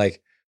kind of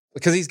like,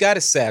 because he's got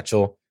a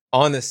satchel.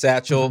 On the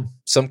satchel,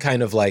 some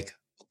kind of like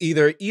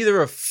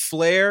either a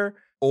flare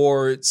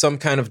or some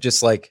kind of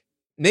just like,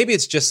 maybe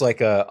it's just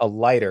like a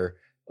lighter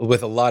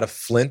with a lot of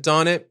flint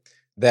on it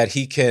that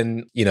he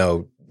can,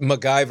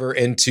 MacGyver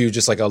into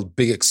just like a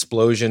big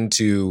explosion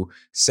to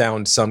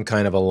sound some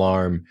kind of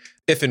alarm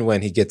if and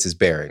when he gets his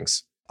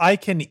bearings. I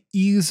can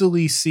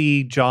easily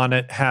see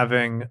Jonnet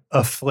having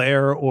a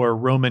flare or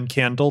Roman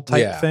candle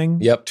type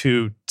thing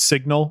to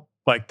signal.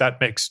 Like, that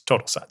makes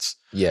total sense.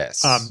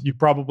 Yes. You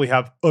probably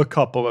have a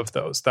couple of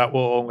those. That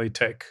will only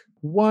take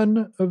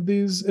one of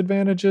these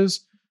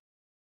advantages.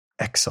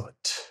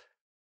 Excellent.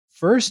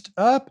 First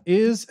up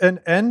is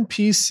an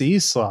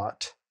NPC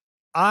slot.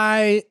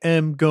 I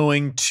am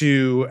going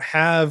to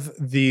have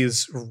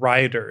these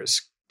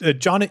riders.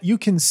 Jonnet, you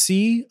can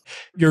see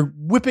you're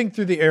whipping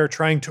through the air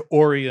trying to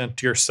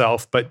orient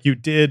yourself, but you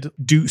did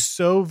do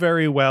so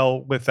very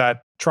well with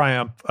that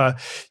triumph.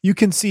 You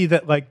can see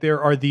that like there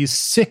are these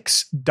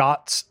 6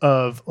 dots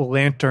of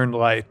lantern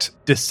light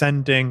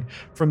descending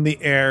from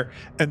the air,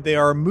 and they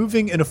are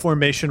moving in a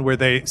formation where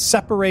they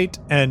separate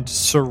and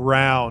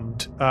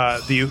surround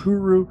the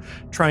Uhuru,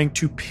 trying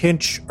to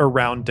pinch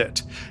around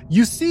it.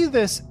 You see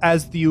this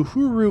as the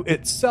Uhuru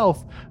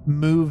itself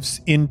moves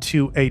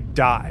into a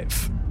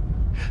dive.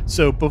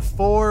 So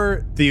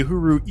before the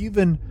Uhuru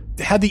even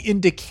had the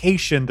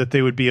indication that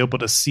they would be able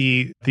to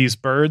see these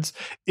birds,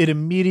 it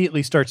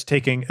immediately starts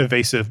taking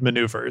evasive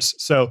maneuvers.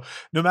 So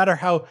no matter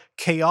how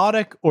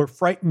chaotic or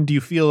frightened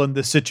you feel in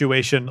this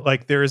situation,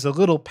 like there is a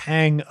little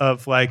pang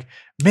of like,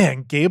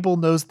 man, Gable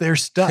knows their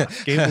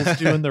stuff. Gable's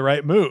doing the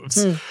right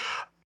moves.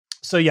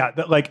 So yeah,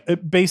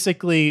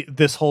 basically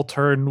this whole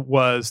turn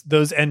was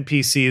those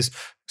NPCs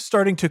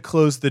starting to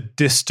close the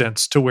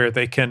distance to where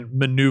they can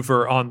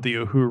maneuver on the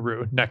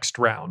Uhuru next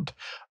round.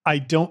 I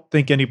don't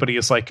think anybody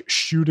is like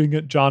shooting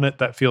at Jonnet.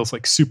 That feels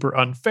like super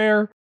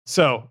unfair.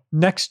 So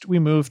next we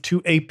move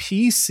to a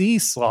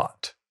PC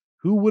slot.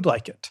 Who would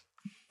like it?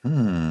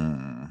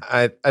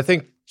 I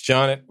think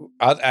Jonnet,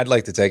 I'd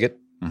like to take it.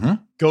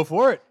 Go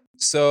for it.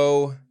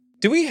 So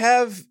do we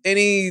have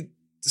any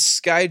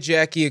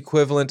Skyjacky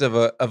equivalent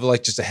of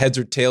like just a heads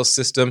or tails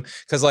system?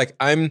 Because like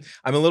I'm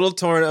a little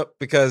torn up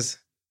because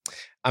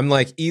I'm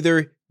like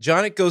either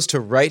Jonnet goes to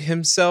right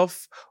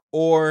himself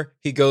or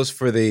he goes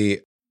for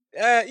the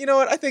you know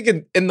what? I think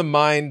in the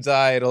mind's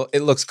eye,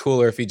 it looks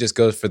cooler if he just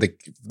goes for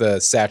the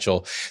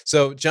satchel.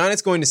 So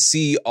Jonnet's going to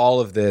see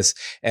all of this,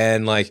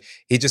 and like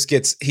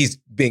he's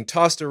being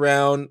tossed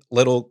around,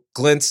 little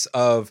glints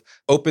of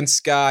open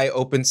sky,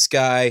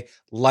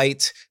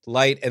 light,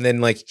 and then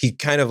like he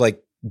kind of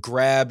like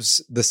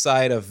grabs the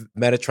side of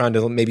Metatron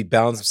to maybe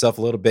balance himself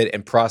a little bit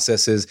and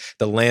processes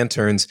the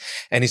lanterns,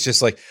 and he's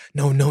just like,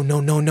 no.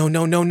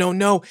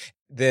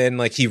 Then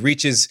like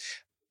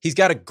he's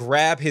got to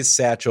grab his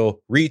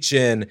satchel, reach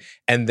in,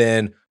 and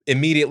then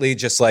immediately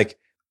just like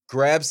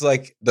grabs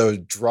like the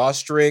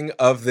drawstring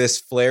of this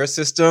flare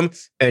system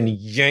and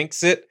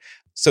yanks it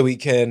so he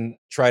can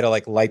try to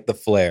like light the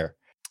flare.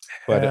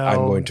 But I'm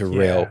going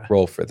to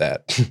roll for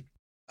that.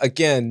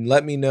 Again,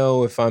 let me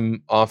know if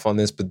I'm off on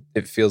this, but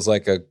it feels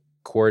like a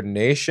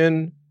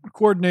coordination.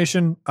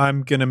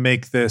 I'm going to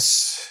make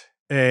this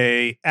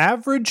a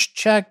average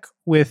check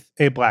with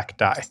a black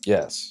die.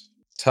 Yes.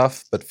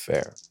 Tough, but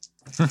fair.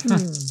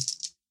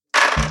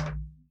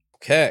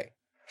 Okay.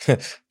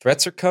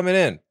 Threats are coming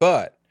in,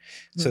 but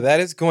so that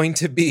is going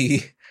to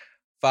be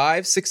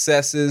 5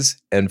 successes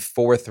and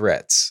 4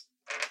 threats.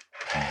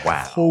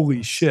 Wow.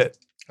 Holy shit.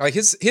 Like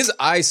his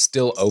eyes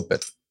still open.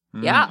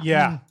 Yeah.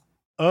 Yeah.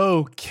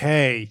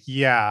 Okay.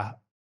 Yeah.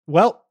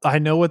 Well, I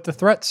know what the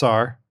threats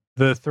are.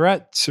 The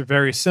threats are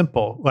very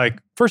simple.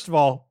 Like, first of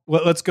all,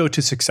 let's go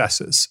to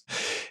successes.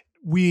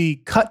 We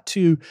cut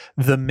to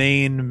the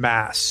main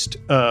mast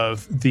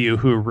of the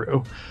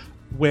Uhuru,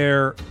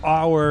 where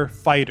our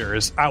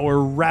fighters, our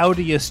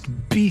rowdiest,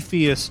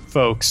 beefiest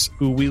folks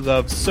who we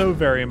love so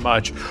very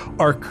much,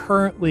 are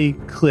currently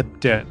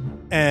clipped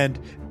in. And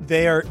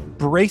they are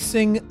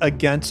bracing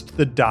against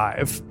the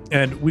dive.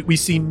 And we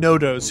see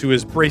Nodos, who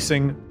is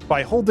bracing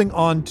by holding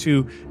on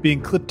to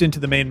being clipped into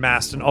the main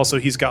mast. And also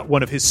he's got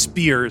one of his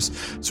spears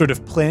sort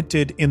of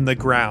planted in the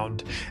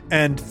ground.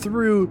 And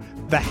through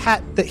the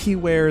hat that he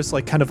wears,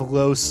 like kind of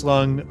low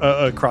slung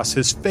across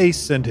his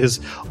face and his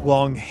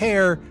long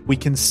hair, we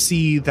can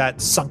see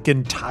that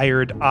sunken,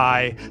 tired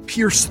eye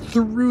pierce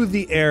through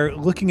the air,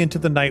 looking into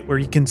the night, where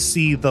you can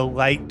see the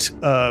light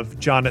of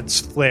Jonnet's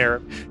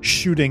flare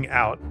shooting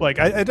out. Like,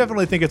 I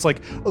definitely think it's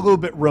like a little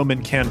bit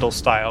Roman candle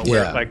style,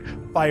 where it like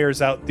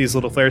fires out these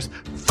little flares.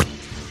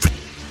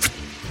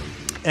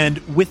 And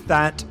with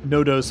that,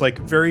 Nodos like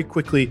very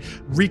quickly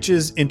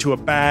reaches into a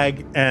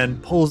bag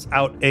and pulls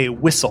out a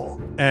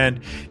whistle. And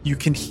you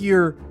can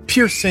hear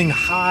piercing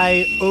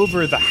high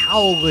over the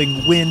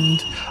howling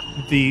wind,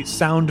 the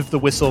sound of the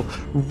whistle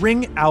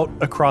ring out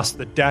across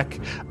the deck.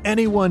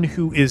 Anyone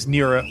who is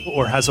near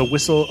or has a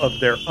whistle of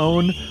their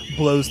own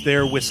blows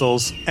their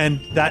whistles,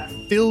 and that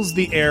fills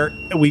the air.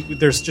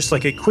 There's just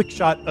like a quick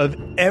shot of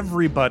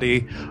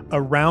everybody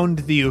around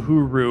the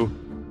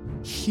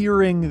Uhuru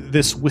hearing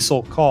this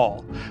whistle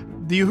call.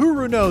 The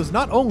Uhuru knows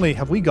not only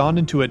have we gone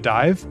into a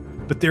dive,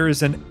 but there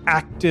is an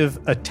active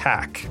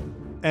attack.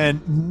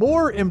 And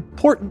more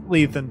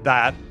importantly than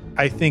that,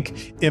 I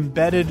think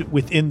embedded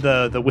within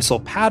the whistle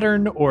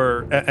pattern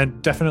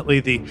and definitely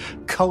the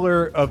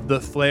color of the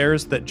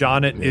flares that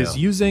Jonnet is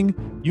using,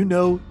 you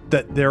know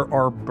that there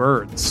are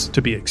birds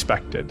to be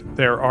expected.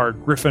 There are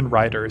griffin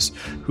riders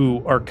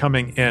who are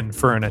coming in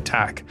for an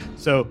attack.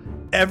 So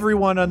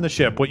everyone on the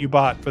ship, what you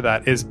bought for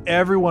that is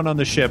everyone on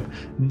the ship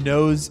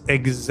knows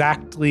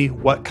exactly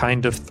what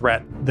kind of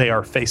threat they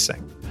are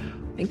facing.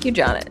 Thank you,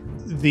 Jonnet.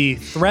 The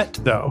threat,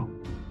 though,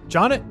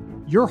 Jonnet,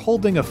 you're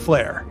holding a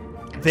flare.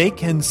 They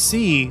can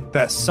see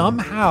that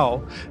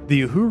somehow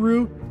the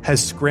Uhuru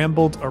has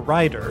scrambled a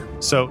rider.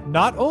 So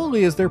not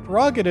only is their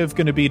prerogative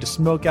going to be to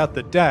smoke out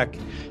the deck,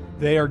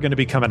 they are going to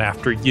be coming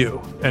after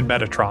you and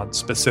Metatron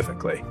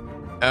specifically.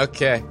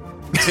 Okay.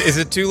 Is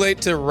it too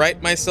late to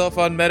write myself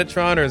on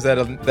Metatron, or is that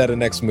a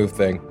next move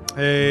thing?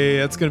 Hey,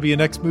 that's going to be a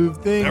next move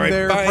thing. All right,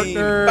 there, fine,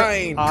 partner.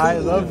 fine, I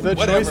cool, love the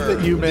whatever. choice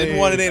that you made. Didn't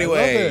want it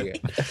anyway.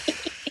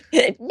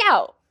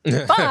 No,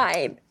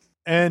 fine.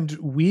 And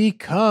we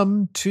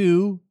come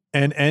to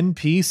an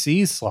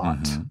NPC slot.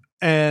 Mm-hmm.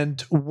 And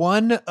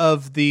one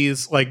of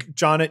these, like,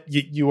 Jonnet,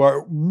 you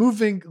are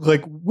moving,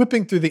 like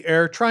whipping through the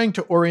air, trying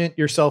to orient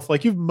yourself.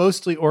 Like, you've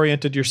mostly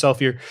oriented yourself.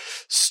 You're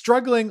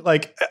struggling.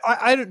 Like,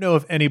 I don't know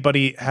if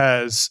anybody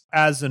has,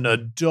 as an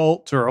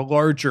adult or a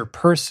larger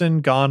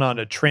person, gone on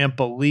a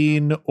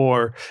trampoline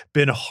or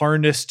been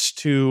harnessed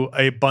to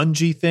a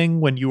bungee thing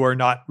when you are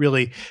not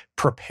really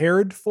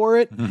prepared for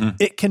it. Mm-hmm.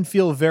 It can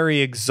feel very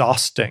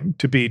exhausting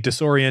to be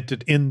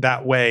disoriented in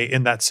that way,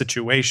 in that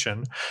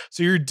situation.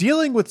 So you're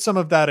dealing with some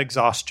of that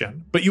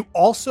exhaustion, but you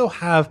also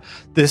have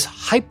this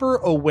hyper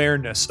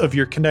awareness of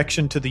your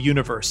connection to the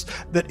universe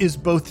that is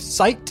both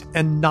sight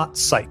and not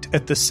sight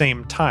at the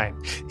same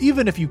time.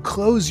 Even if you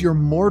close your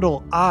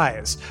mortal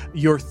eyes,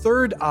 your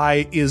third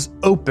eye is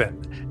open,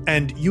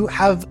 and you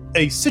have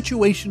a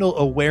situational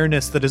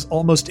awareness that is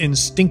almost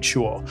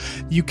instinctual.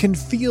 You can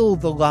feel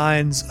the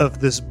lines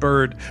of this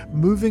bird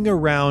moving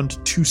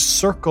around to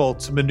circle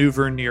to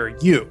maneuver near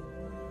you.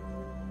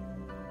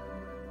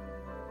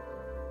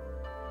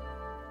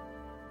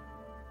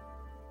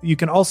 You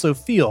can also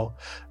feel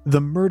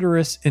the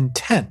murderous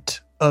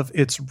intent of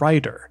its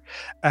rider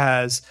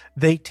as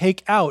they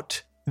take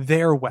out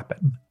their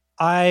weapon.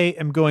 I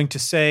am going to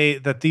say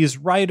that these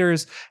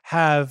riders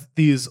have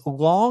these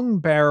long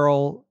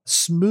barrel,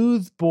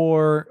 smooth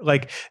bore,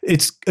 like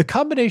it's a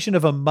combination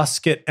of a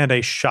musket and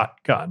a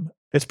shotgun.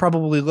 It's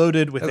probably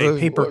loaded with a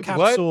paper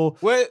capsule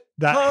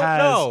that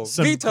has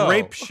some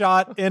grape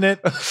shot in it.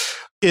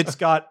 It's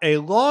got a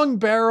long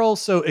barrel,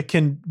 so it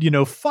can,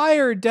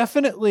 fire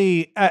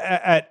definitely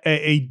at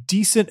a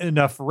decent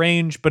enough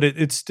range, but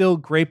it's still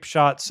grape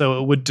shot,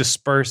 so it would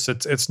disperse.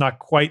 It's not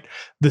quite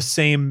the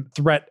same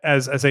threat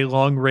as a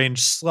long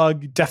range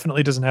slug.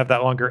 Definitely doesn't have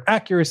that longer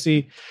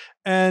accuracy.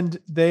 And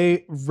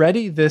they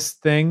ready this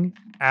thing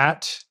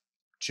at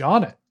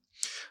Jonnet.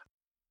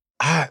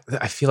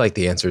 I feel like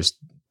the answers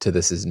to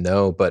this is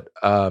no, but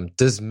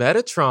does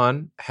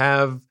Metatron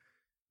have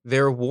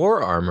their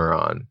war armor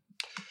on?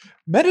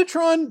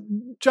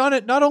 Metatron,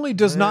 Jonnet, not only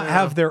does not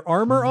have their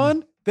armor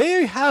on,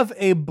 they have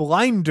a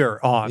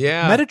blinder on.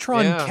 Yeah,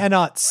 Metatron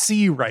cannot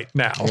see right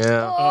now.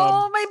 Yeah.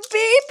 Oh, my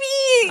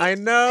baby! I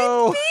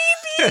know.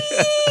 My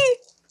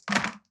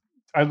baby!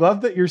 I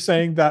love that you're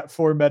saying that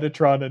for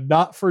Metatron and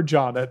not for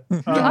Jonnet.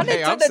 Jonnet's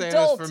I'm an saying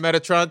adult. this for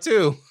Metatron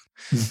too.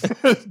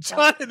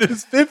 Jonnet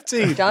is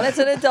 15. Jonnet's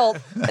an adult,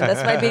 and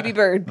that's my baby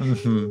bird.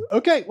 Mm-hmm.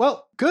 Okay,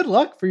 well, good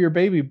luck for your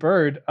baby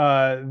bird.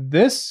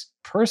 This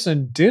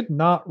person did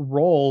not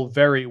roll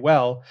very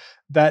well.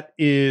 That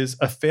is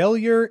a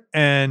failure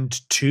and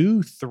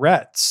 2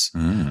 threats.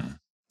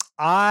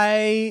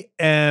 I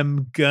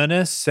am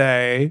gonna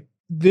say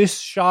this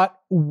shot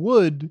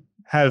would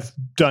have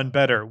done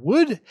better,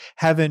 would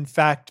have in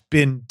fact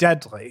been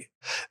deadly.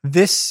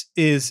 This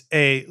is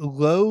a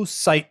low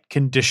sight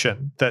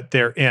condition that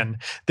they're in.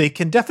 They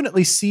can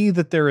definitely see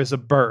that there is a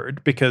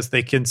bird because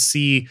they can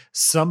see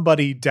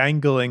somebody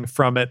dangling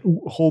from it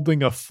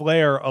holding a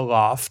flare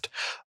aloft.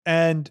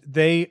 And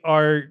they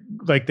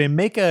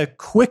make a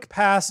quick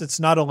pass. It's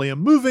not only a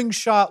moving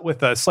shot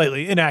with a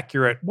slightly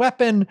inaccurate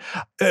weapon,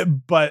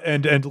 but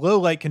low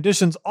light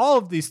conditions, all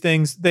of these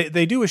things,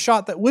 they do a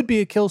shot that would be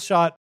a kill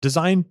shot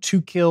designed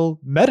to kill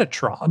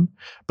Metatron,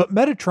 but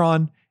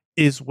Metatron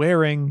is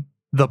wearing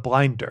the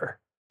blinder.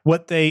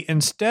 What they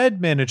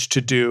instead managed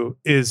to do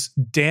is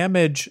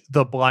damage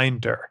the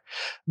blinder.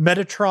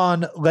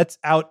 Metatron lets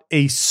out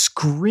a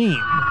scream.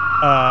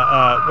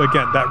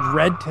 Again, that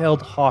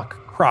red-tailed hawk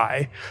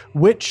cry,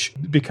 which,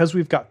 because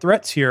we've got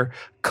threats here,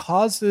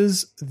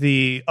 causes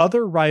the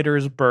other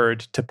rider's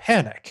bird to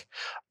panic.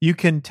 You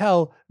can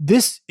tell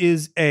this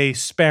is a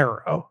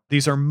sparrow.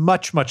 These are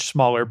much, much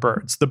smaller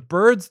birds. The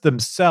birds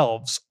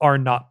themselves are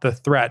not the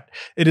threat.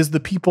 It is the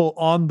people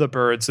on the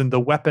birds and the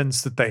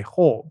weapons that they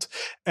hold.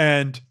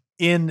 And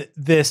in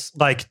this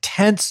like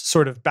tense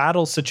sort of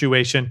battle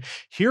situation,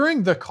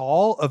 hearing the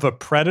call of a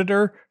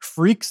predator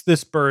freaks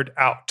this bird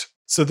out.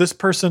 So this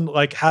person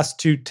like has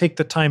to take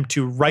the time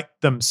to right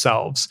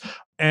themselves.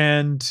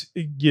 And,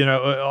 you know,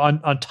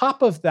 on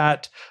top of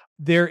that,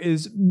 there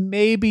is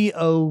maybe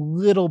a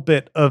little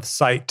bit of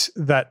sight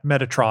that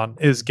Metatron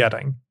is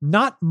getting.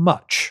 Not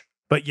much,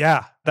 but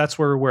yeah, that's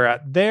where we're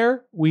at.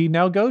 There we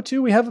now go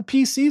to, we have a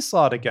PC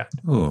slot again.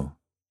 Ooh,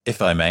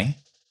 if I may.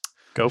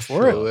 Go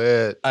for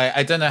it.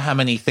 I don't know how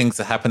many things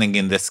are happening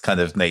in this kind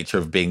of nature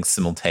of being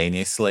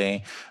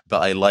simultaneously,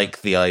 but I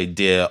like the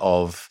idea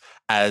of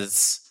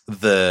as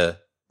the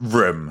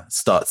room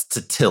starts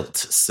to tilt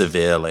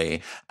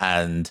severely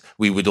and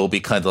we would all be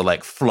kind of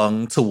like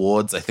flung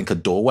towards, I think, a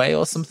doorway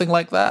or something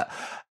like that.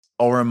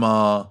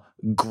 Oromar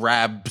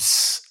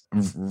grabs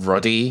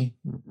Roderick.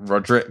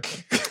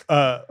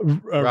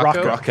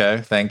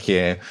 Rocco, thank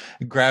you.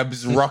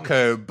 Grabs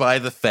Rocco by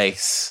the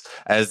face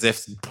as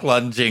if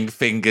plunging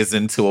fingers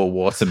into a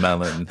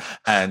watermelon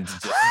and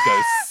just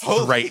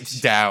goes straight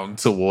down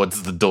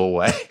towards the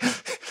doorway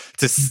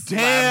to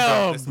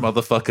slam this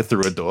motherfucker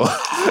through a door.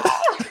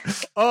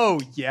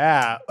 Oh,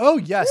 yeah. Oh,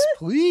 yes,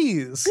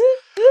 please.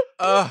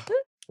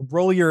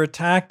 Roll your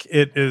attack.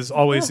 It is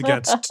always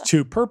against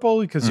 2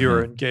 purple because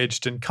you're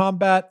engaged in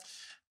combat.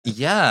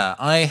 Yeah,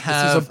 I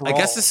have. I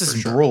guess this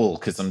is brawl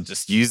because I'm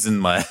just using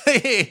my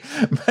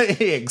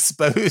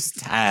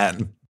exposed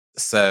hand.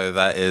 So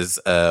that is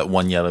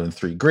 1 yellow and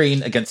 3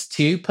 green against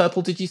 2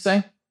 purple. Did you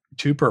say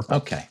 2 purple?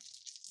 Okay.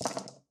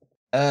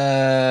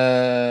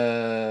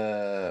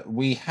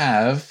 We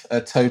have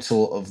a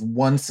total of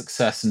 1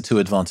 success and 2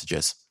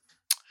 advantages.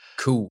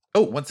 Cool.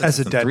 Oh, 1 success As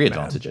a and dead 3 man.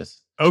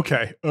 advantages.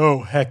 Okay.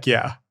 Oh, heck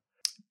yeah.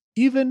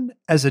 Even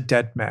as a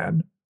dead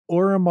man,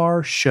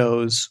 Oromar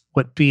shows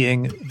what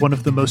being one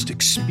of the most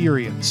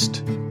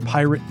experienced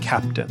pirate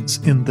captains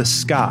in the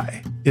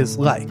sky is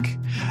like.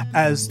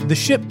 As the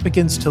ship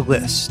begins to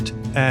list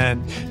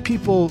and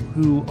people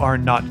who are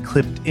not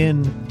clipped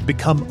in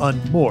become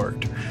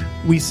unmoored,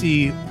 we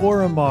see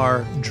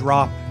Oromar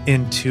drop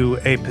into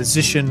a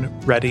position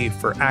ready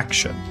for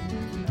action.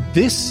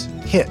 This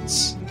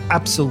hits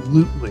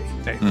absolutely,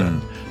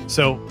 Nathan.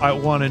 So I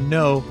want to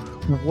know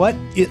what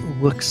it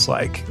looks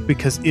like,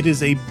 because it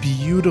is a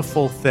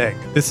beautiful thing.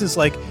 This is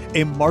like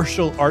a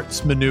martial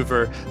arts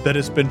maneuver that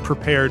has been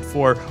prepared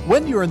for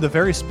when you're in the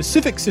very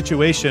specific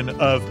situation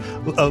of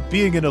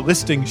being in a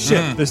listing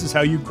ship. This is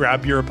how you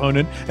grab your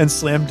opponent and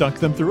slam dunk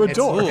them through a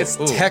door. It's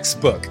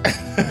textbook.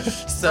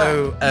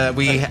 So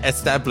we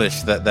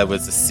established that there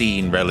was a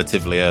scene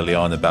relatively early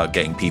on about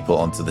getting people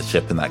onto the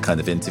ship and that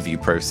kind of interview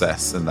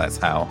process, and that's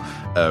how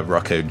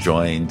Rocco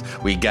joined.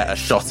 We get a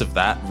shot of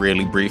that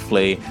really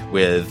briefly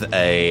with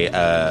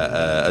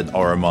an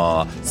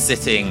Oromar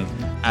sitting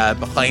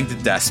behind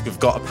a desk. We've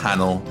got a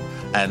panel,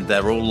 and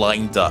they're all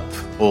lined up,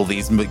 all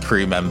these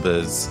crew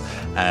members,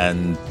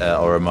 and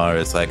Oromar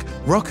is like,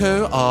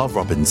 Rocco R.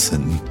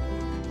 Robinson.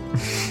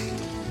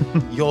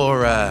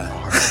 Your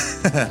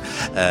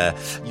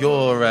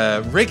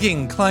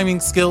rigging climbing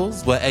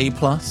skills were A+,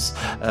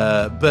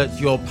 but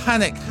your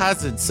panic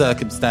hazard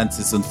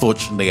circumstances,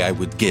 unfortunately, I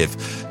would give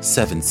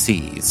 7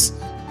 C's.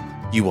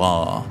 You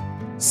are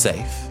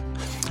safe.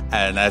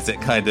 And as it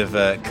kind of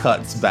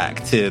cuts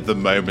back to the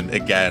moment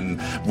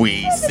again,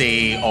 we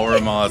see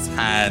Oromar's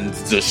hand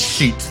just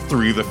shoot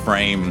through the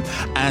frame,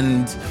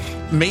 and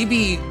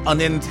maybe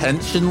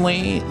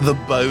unintentionally, the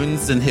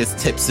bones in his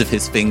tips of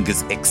his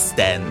fingers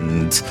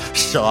extend,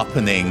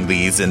 sharpening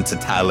these into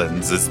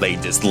talons as they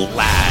just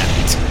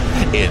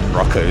land in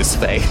Rocco's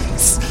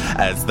face,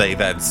 as they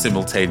then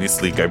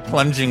simultaneously go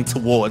plunging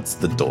towards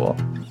the door.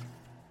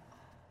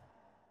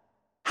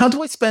 How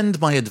do I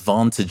spend my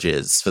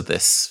advantages for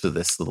this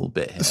little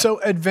bit here? So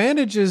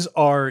advantages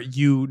are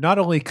you not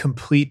only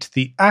complete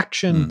the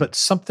action, but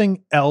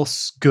something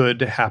else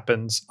good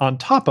happens on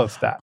top of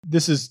that.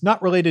 This is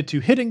not related to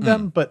hitting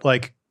them, but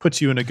like puts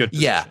you in a good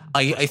position. Yeah,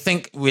 I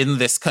think in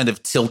this kind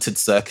of tilted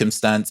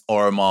circumstance,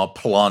 Oromar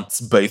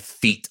plants both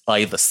feet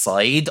either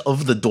side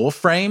of the door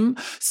frame.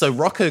 So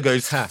Rocco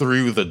goes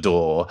through the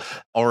door.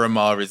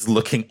 Oromar is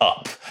looking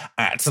up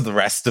at the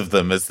rest of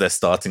them as they're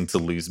starting to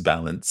lose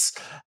balance.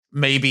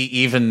 Maybe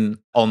even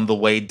on the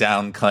way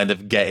down, kind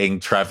of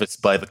getting Travis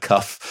by the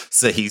cuff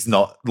so he's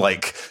not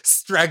like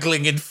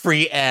straggling in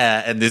free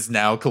air and is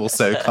now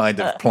also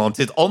kind of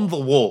planted on the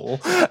wall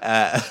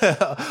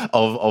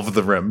of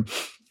the room.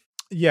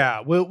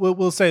 Yeah,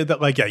 we'll say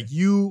that, like, yeah,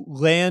 you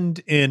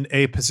land in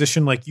a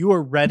position like you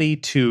are ready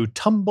to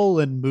tumble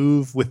and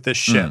move with the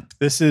ship.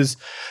 This is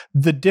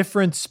the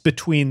difference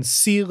between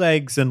sea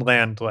legs and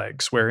land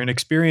legs, where an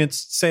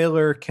experienced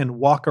sailor can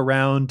walk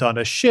around on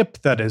a ship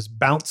that is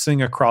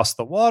bouncing across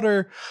the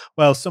water,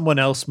 while someone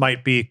else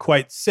might be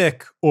quite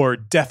sick or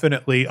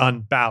definitely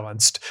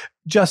unbalanced,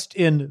 just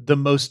in the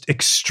most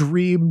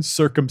extreme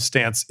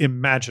circumstance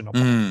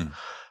imaginable.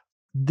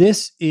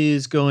 This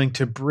is going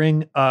to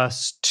bring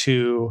us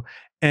to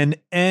an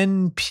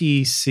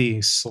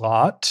NPC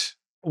slot.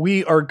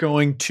 We are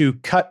going to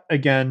cut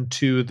again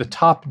to the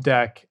top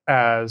deck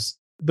as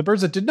the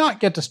birds that did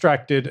not get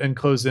distracted and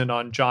close in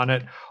on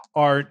Jonnet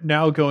are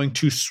now going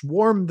to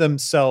swarm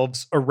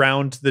themselves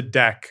around the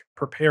deck,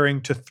 preparing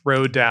to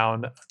throw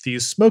down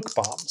these smoke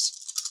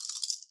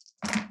bombs.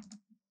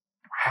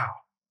 Wow.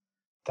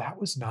 That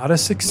was not a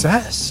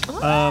success.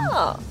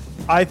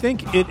 I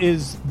think it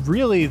is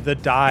really the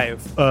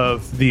dive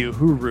of the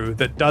Uhuru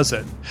that does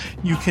it.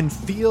 You can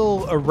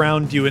feel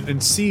around you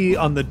and see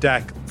on the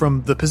deck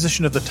from the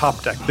position of the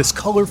top deck this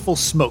colorful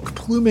smoke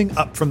pluming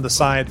up from the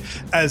side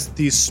as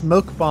these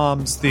smoke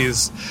bombs,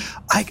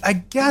 I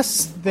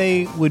guess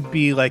they would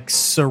be like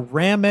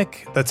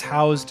ceramic that's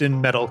housed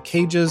in metal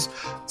cages.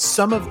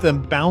 Some of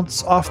them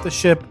bounce off the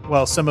ship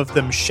while some of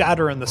them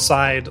shatter on the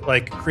side,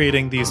 like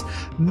creating these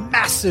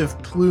massive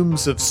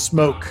plumes of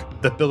smoke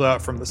that billow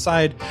out from the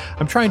side.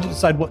 I'm trying to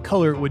decide what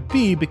color it would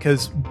be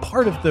because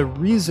part of the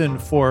reason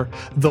for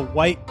the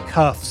white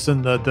cuffs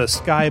and the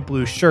sky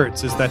blue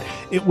shirts is that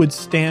it would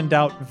stand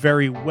out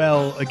very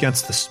well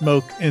against the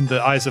smoke in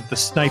the eyes of the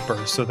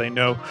sniper, so they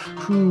know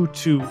who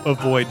to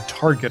avoid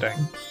targeting.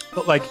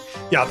 But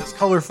this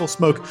colorful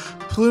smoke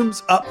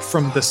plumes up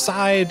from the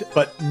side,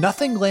 but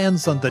nothing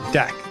lands on the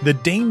deck. The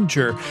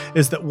danger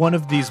is that one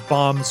of these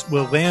bombs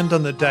will land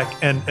on the deck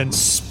and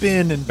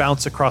spin and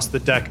bounce across the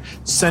deck,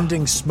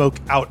 sending smoke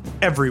out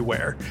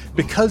everywhere.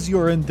 Because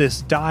you're in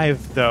this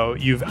dive, though,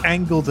 you've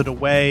angled it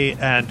away,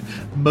 and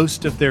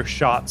most of their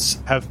shots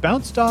have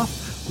bounced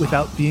off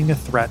without being a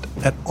threat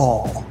at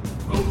all.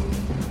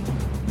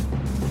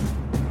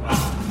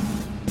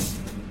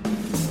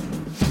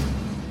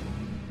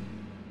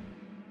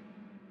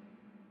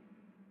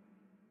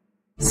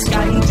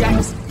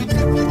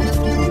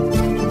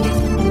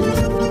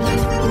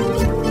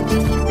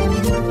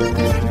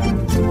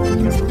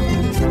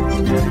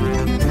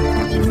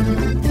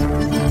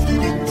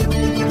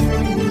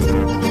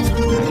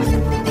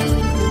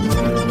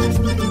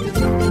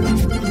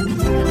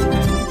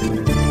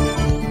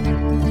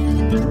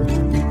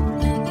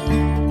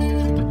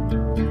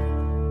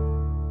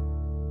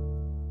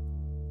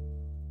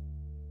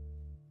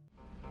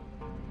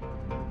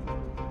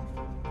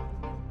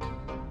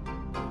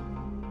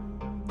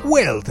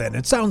 Well then,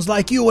 it sounds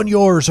like you and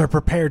yours are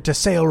prepared to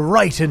sail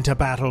right into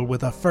battle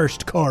with the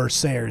first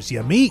Corsairs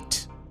you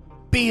meet.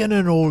 Being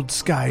an old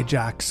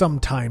skyjack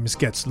sometimes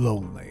gets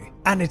lonely,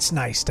 and it's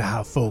nice to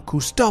have folk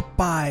who stop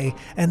by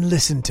and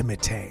listen to me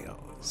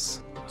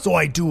tales. So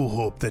I do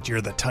hope that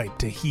you're the type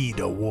to heed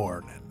a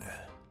warning.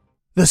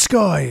 The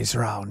skies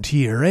round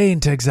here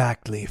ain't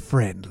exactly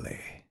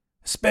friendly,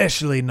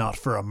 especially not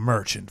for a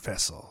merchant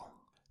vessel.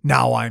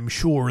 Now I'm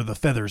sure the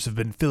feathers have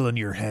been filling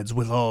your heads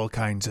with all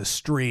kinds of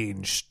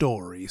strange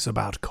stories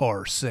about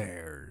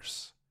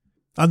Corsairs.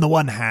 On the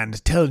one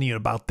hand, telling you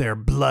about their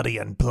bloody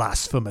and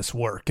blasphemous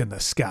work in the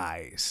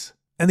skies,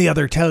 and the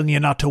other telling you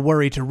not to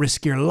worry to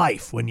risk your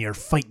life when you're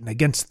fighting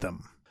against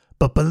them.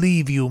 But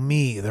believe you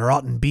me, there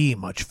oughtn't be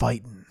much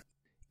fighting,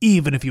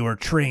 even if you were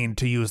trained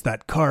to use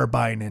that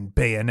carbine and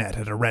bayonet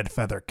at a Red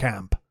Feather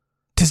camp.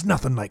 'Tis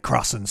nothing like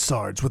crossing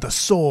swords with a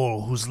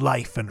soul whose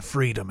life and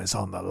freedom is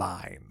on the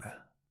line.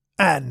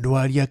 And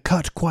while you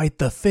cut quite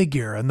the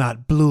figure in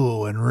that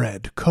blue and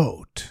red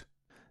coat,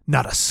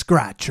 not a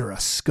scratch or a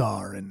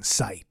scar in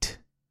sight.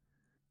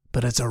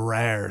 But it's a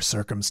rare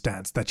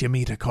circumstance that you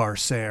meet a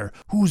Corsair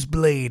whose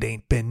blade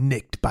ain't been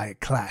nicked by a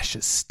clash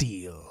of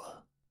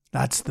steel.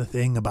 That's the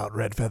thing about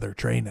Red Feather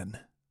training.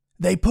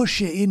 They push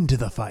you into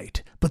the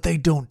fight, but they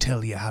don't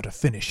tell you how to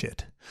finish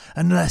it.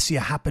 Unless you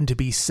happen to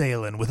be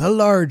sailing with a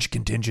large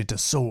contingent of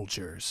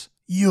soldiers,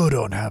 you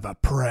don't have a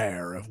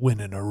prayer of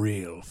winning a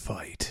real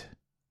fight.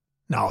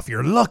 Now, if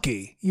you're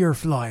lucky, you're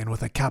flying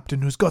with a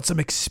captain who's got some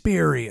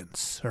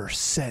experience or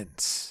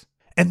sense,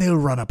 and they'll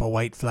run up a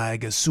white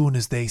flag as soon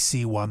as they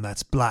see one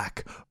that's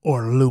black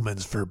or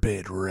lumens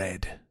forbid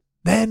red.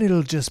 Then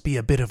it'll just be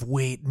a bit of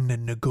waiting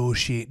and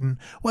negotiating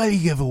while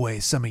you give away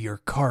some of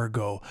your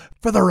cargo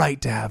for the right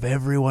to have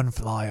everyone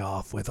fly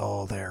off with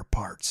all their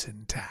parts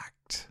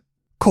intact.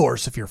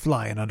 Course, if you're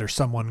flying under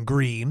someone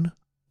green,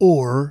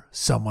 or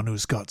someone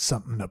who's got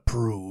something to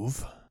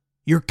prove,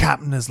 your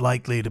captain is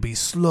likely to be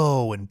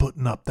slow in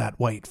putting up that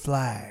white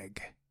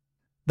flag.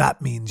 That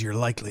means you're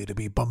likely to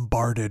be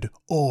bombarded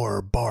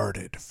or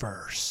barded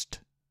first.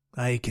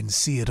 I can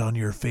see it on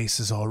your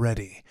faces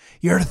already.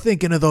 You're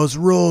thinking of those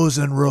rows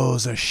and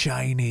rows of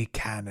shiny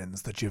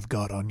cannons that you've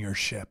got on your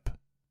ship.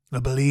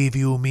 Now, believe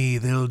you me,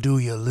 they'll do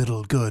you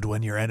little good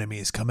when your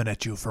enemy's coming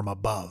at you from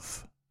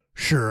above.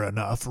 Sure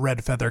enough,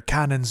 red feather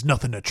cannon's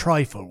nothing to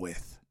trifle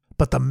with.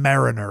 But the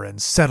mariner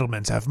and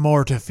settlements have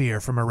more to fear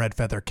from a red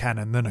feather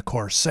cannon than a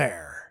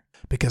corsair,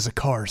 because a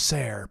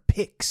corsair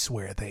picks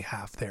where they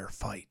have their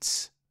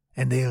fights,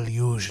 and they'll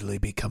usually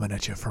be coming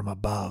at you from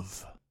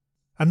above.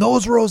 And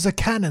those rows of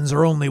cannons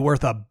are only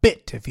worth a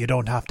bit if you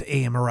don't have to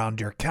aim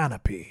around your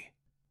canopy.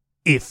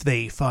 If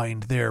they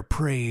find their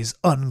prey's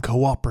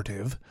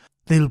uncooperative,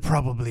 they'll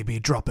probably be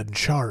dropping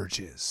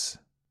charges.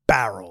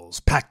 Barrels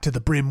packed to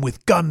the brim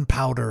with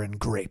gunpowder and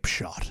grape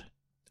shot.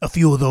 A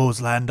few of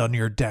those land on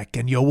your deck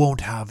and you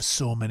won't have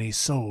so many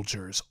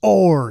soldiers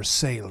or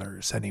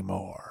sailors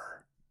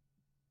anymore.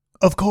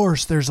 Of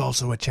course, there's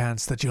also a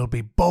chance that you'll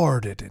be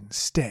boarded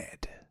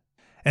instead.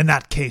 In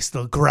that case,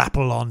 they'll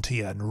grapple onto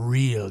you and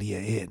reel you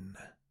in.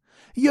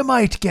 You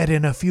might get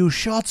in a few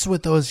shots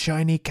with those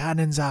shiny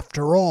cannons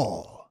after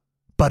all.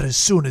 But as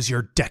soon as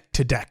you're deck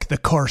to deck, the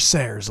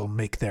corsairs will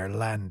make their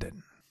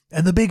landing.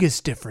 And the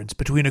biggest difference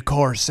between a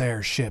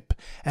corsair ship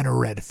and a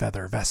red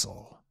feather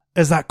vessel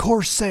is that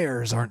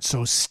corsairs aren't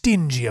so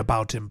stingy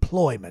about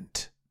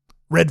employment.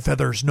 Red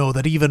feathers know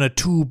that even a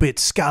 2-bit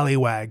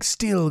scallywag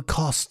still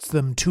costs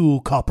them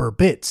 2 copper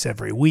bits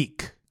every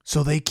week,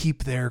 so they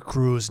keep their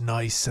crews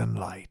nice and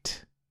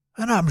light.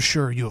 And I'm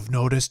sure you've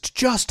noticed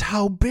just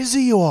how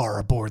busy you are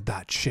aboard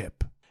that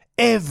ship.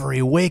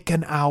 Every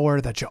waking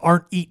hour that you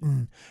aren't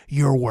eating,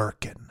 you're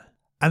working.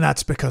 And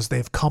that's because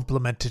they've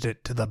complemented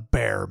it to the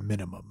bare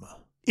minimum.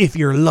 If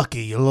you're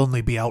lucky, you'll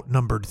only be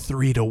outnumbered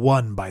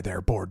 3-1 by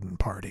their boarding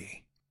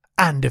party.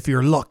 And if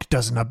your luck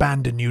doesn't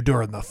abandon you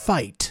during the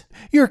fight,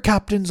 your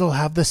captains will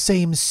have the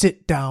same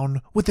sit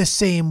down with the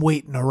same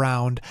waiting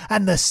around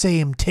and the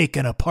same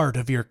taking apart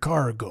of your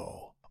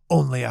cargo.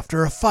 Only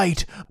after a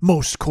fight,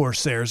 most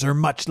corsairs are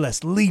much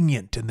less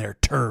lenient in their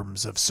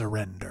terms of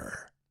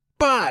surrender.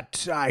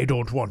 But I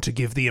don't want to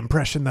give the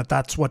impression that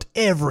that's what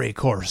every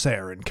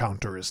corsair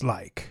encounter is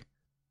like.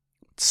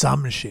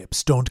 Some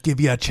ships don't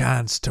give you a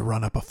chance to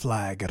run up a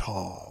flag at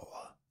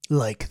all.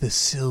 Like the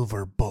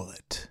Silver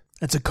Bullet.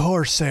 It's a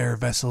corsair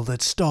vessel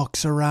that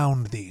stalks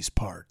around these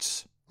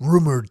parts,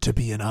 rumored to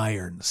be an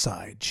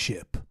Ironside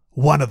ship,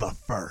 one of the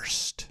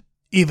first.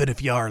 Even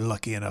if you are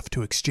lucky enough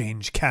to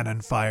exchange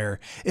cannon fire,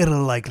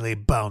 it'll likely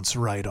bounce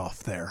right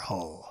off their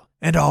hull.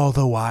 And all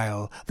the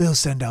while, they'll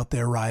send out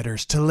their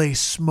riders to lay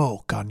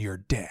smoke on your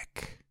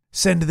deck,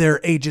 send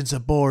their agents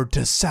aboard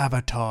to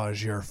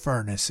sabotage your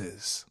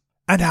furnaces,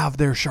 and have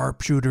their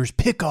sharpshooters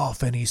pick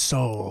off any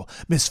soul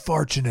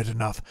misfortunate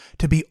enough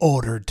to be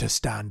ordered to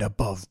stand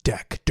above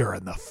deck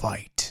during the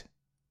fight.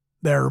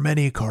 There are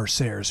many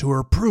corsairs who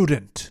are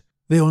prudent.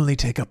 They only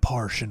take a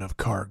portion of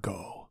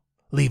cargo,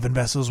 leaving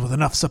vessels with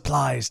enough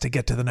supplies to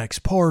get to the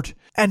next port,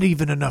 and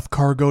even enough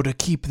cargo to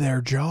keep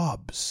their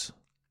jobs.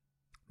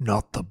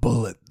 Not the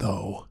Bullet,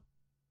 though.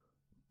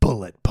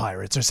 Bullet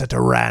pirates are set to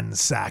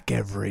ransack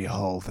every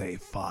hull they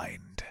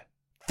find,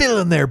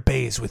 filling their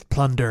bays with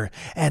plunder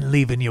and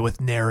leaving you with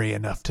nary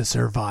enough to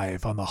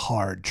survive on the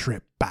hard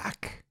trip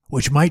back,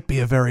 which might be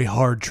a very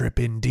hard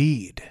trip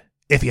indeed.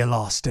 If you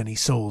lost any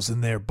souls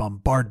in their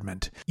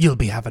bombardment, you'll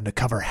be having to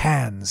cover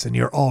hands in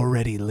your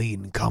already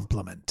lean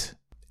complement.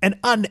 An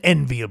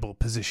unenviable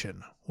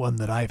position, one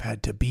that I've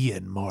had to be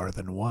in more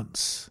than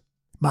once.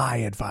 My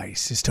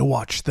advice is to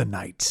watch the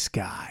night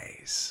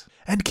skies,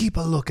 and keep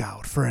a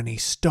lookout for any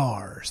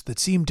stars that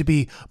seem to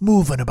be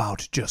moving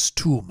about just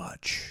too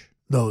much.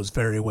 Those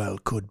very well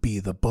could be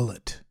the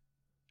Bullet,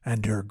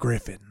 and her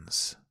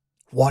griffins,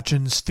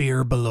 watching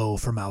sphere below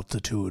from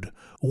altitude,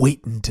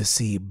 waiting to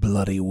see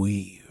bloody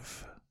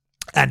weave.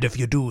 And if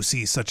you do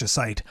see such a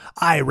sight,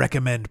 I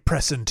recommend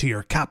pressing to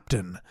your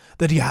captain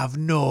that you have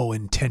no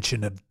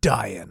intention of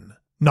dying,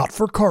 not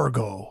for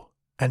cargo,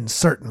 and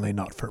certainly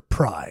not for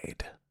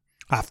pride.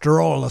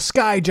 After all, a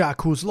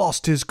skyjack who's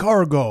lost his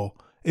cargo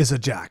is a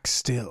jack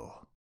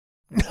still.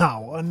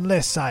 Now,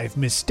 unless I've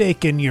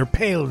mistaken your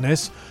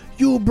paleness,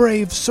 you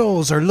brave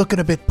souls are looking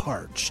a bit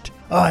parched.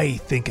 I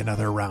think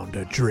another round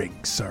of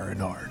drinks are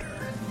in order.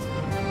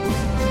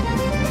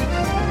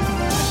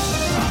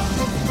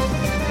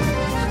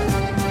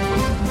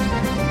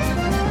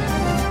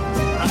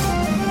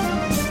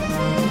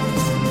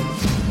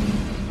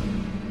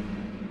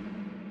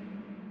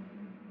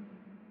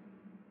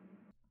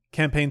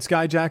 Campaign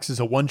Skyjacks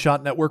is a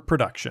One-Shot Network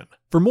production.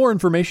 For more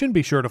information,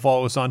 be sure to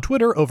follow us on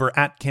Twitter over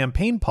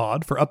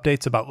 @CampaignPod for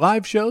updates about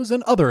live shows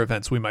and other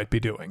events we might be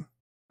doing.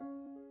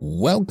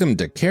 Welcome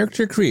to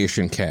Character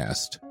Creation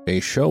Cast, a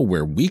show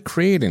where we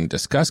create and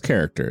discuss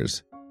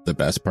characters, the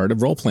best part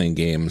of role-playing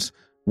games,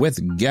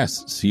 with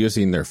guests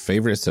using their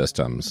favorite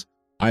systems.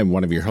 I'm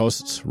one of your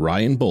hosts,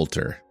 Ryan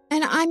Bolter.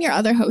 And I'm your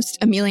other host,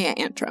 Amelia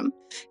Antrim.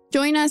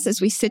 Join us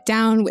as we sit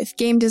down with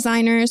game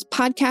designers,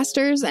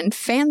 podcasters, and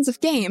fans of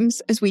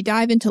games as we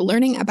dive into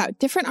learning about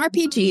different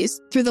RPGs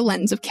through the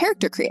lens of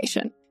character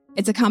creation.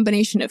 It's a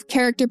combination of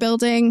character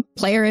building,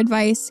 player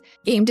advice,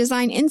 game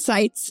design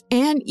insights,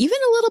 and even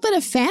a little bit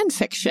of fan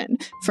fiction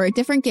for a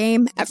different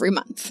game every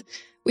month.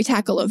 We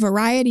tackle a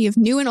variety of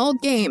new and old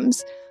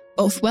games,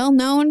 both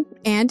well-known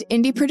and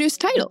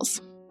indie-produced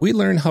titles. We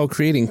learn how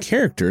creating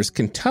characters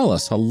can tell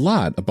us a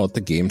lot about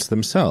the games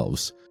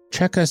themselves.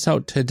 Check us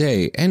out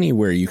today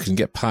anywhere you can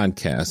get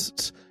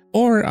podcasts,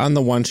 or on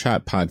the One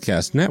Shot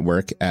Podcast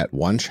Network at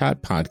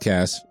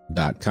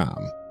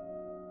oneshotpodcast.com.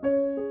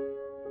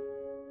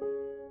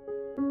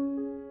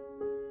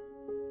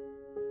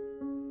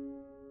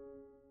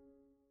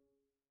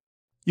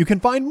 You can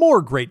find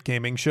more great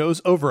gaming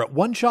shows over at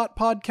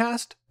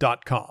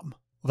oneshotpodcast.com.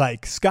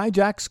 Like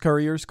Skyjack's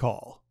Courier's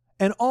Call,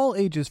 an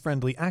all-ages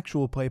friendly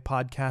actual play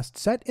podcast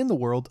set in the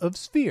world of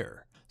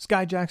Sphere.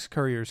 Skyjack's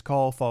Courier's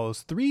Call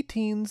follows 3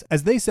 teens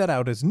as they set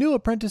out as new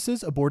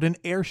apprentices aboard an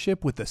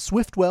airship with the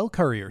Swiftwell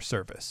Courier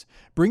Service,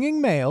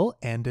 bringing mail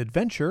and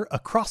adventure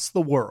across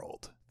the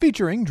world.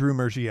 Featuring Drew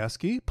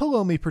Merzieski,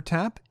 Palomi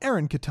Pratap,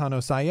 Aaron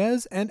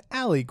Kitano-Saez, and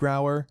Ali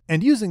Grauer.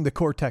 And using the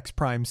Cortex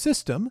Prime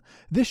system,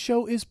 this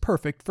show is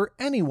perfect for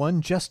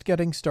anyone just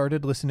getting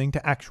started listening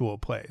to actual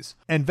plays,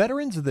 and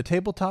veterans of the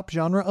tabletop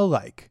genre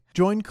alike.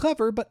 Join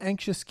clever but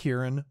anxious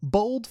Kieran,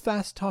 bold,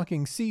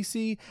 fast-talking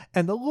Cece,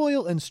 and the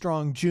loyal and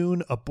strong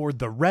June aboard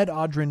the Red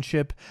Audrin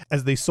ship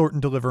as they sort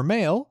and deliver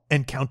mail,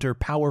 encounter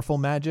powerful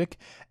magic,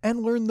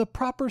 and learn the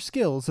proper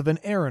skills of an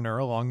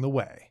Arraner along the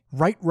way.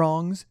 Right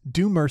wrongs,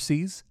 do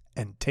mercies,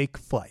 and take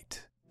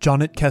flight.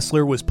 Jonnet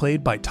Kessler was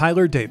played by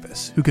Tyler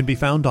Davis, who can be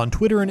found on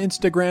Twitter and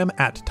Instagram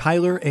at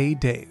Tyler A.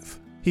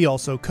 Dave. He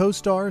also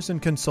co-stars and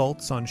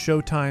consults on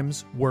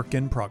Showtime's Work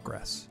in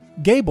Progress.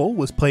 Gable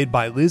was played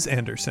by Liz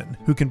Anderson,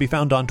 who can be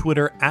found on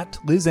Twitter at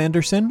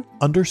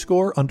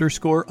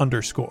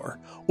LizAnderson___,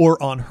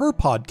 or on her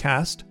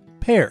podcast,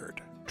 Paired.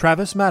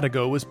 Travis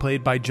Madigo was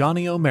played by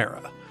Johnny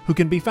O'Mara, who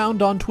can be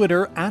found on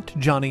Twitter at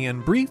Johnny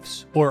and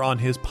Briefs, or on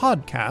his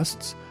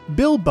podcasts,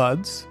 Bill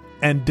Buds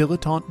and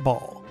Dilettante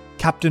Ball.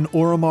 Captain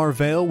Oromar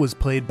Vale was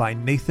played by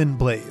Nathan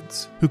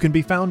Blades, who can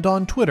be found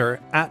on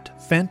Twitter at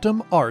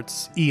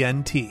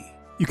PhantomArtsENT.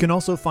 You can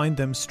also find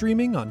them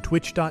streaming on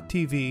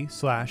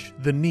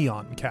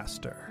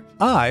twitch.tv/TheNeonCaster.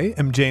 I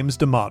am James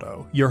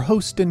D'Amato, your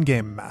host and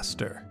game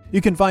master.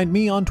 You can find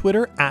me on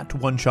Twitter at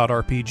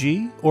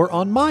OneShotRPG, or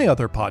on my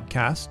other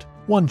podcast,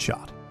 One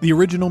Shot. The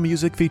original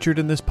music featured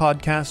in this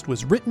podcast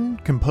was written,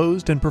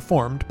 composed, and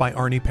performed by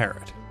Arnie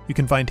Parrott. You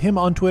can find him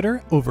on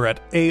Twitter over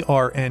at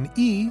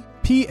ARNEPARROTT.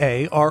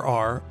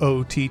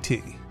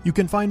 You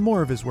can find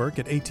more of his work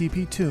at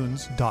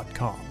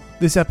atptunes.com.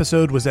 This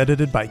episode was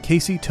edited by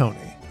Casey Toney,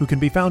 who can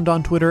be found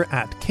on Twitter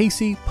at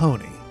Casey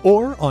Pony,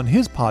 or on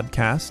his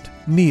podcast,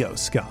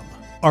 Neoscum.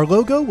 Our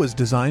logo was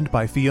designed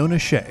by Fiona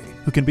Shea,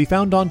 who can be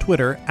found on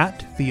Twitter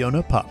at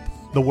FionaPup.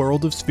 The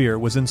World of Sphere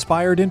was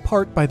inspired in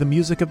part by the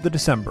music of the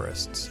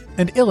Decemberists,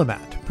 and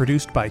Illimat,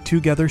 produced by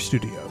Together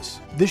Studios.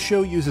 This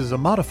show uses a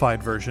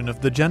modified version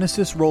of the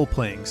Genesis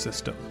role-playing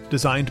system,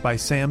 designed by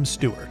Sam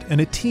Stewart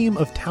and a team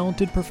of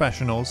talented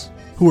professionals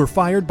who were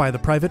fired by the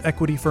private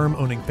equity firm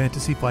owning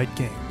Fantasy Flight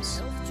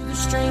Games. To the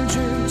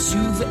strangers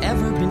who've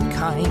ever been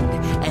kind,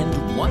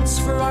 and once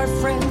for our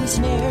friends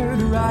ne'er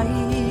to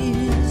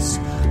rise.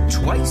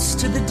 Twice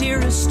to the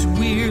dearest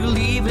we're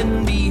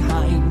leaving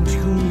behind,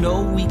 who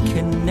know we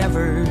can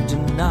never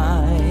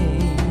deny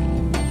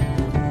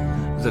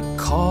the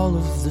call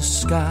of the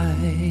sky.